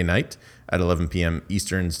Saturday night at 11 p.m.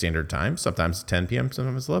 Eastern Standard Time. Sometimes it's 10 p.m.,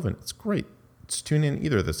 sometimes it's 11. It's great. Just tune in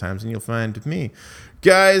either of those times and you'll find me.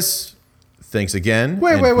 Guys, thanks again.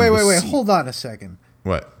 wait. and we will see- Hold on a second.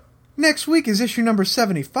 What? Next week is issue number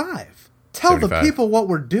 75. Tell 75. the people what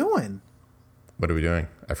we're doing. What are we doing?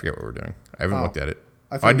 I forget what we're doing. I haven't looked at it.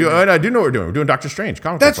 I I thought do. you I do know what we're doing. We're doing Doctor Strange.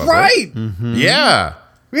 Comic That's Book Club, right. Yeah.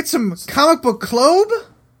 We get some comic book club.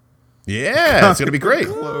 Yeah. It's gonna be great.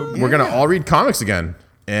 We're gonna all read comics again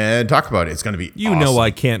and talk about it. It's gonna be. You awesome. know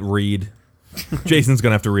I can't read. Jason's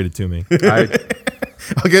going to have to read it to me.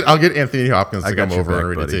 I'll get Anthony Hopkins to got come your over back, and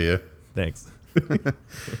read buddy. it to you. Thanks.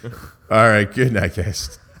 All right. Good night,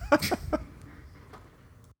 guys.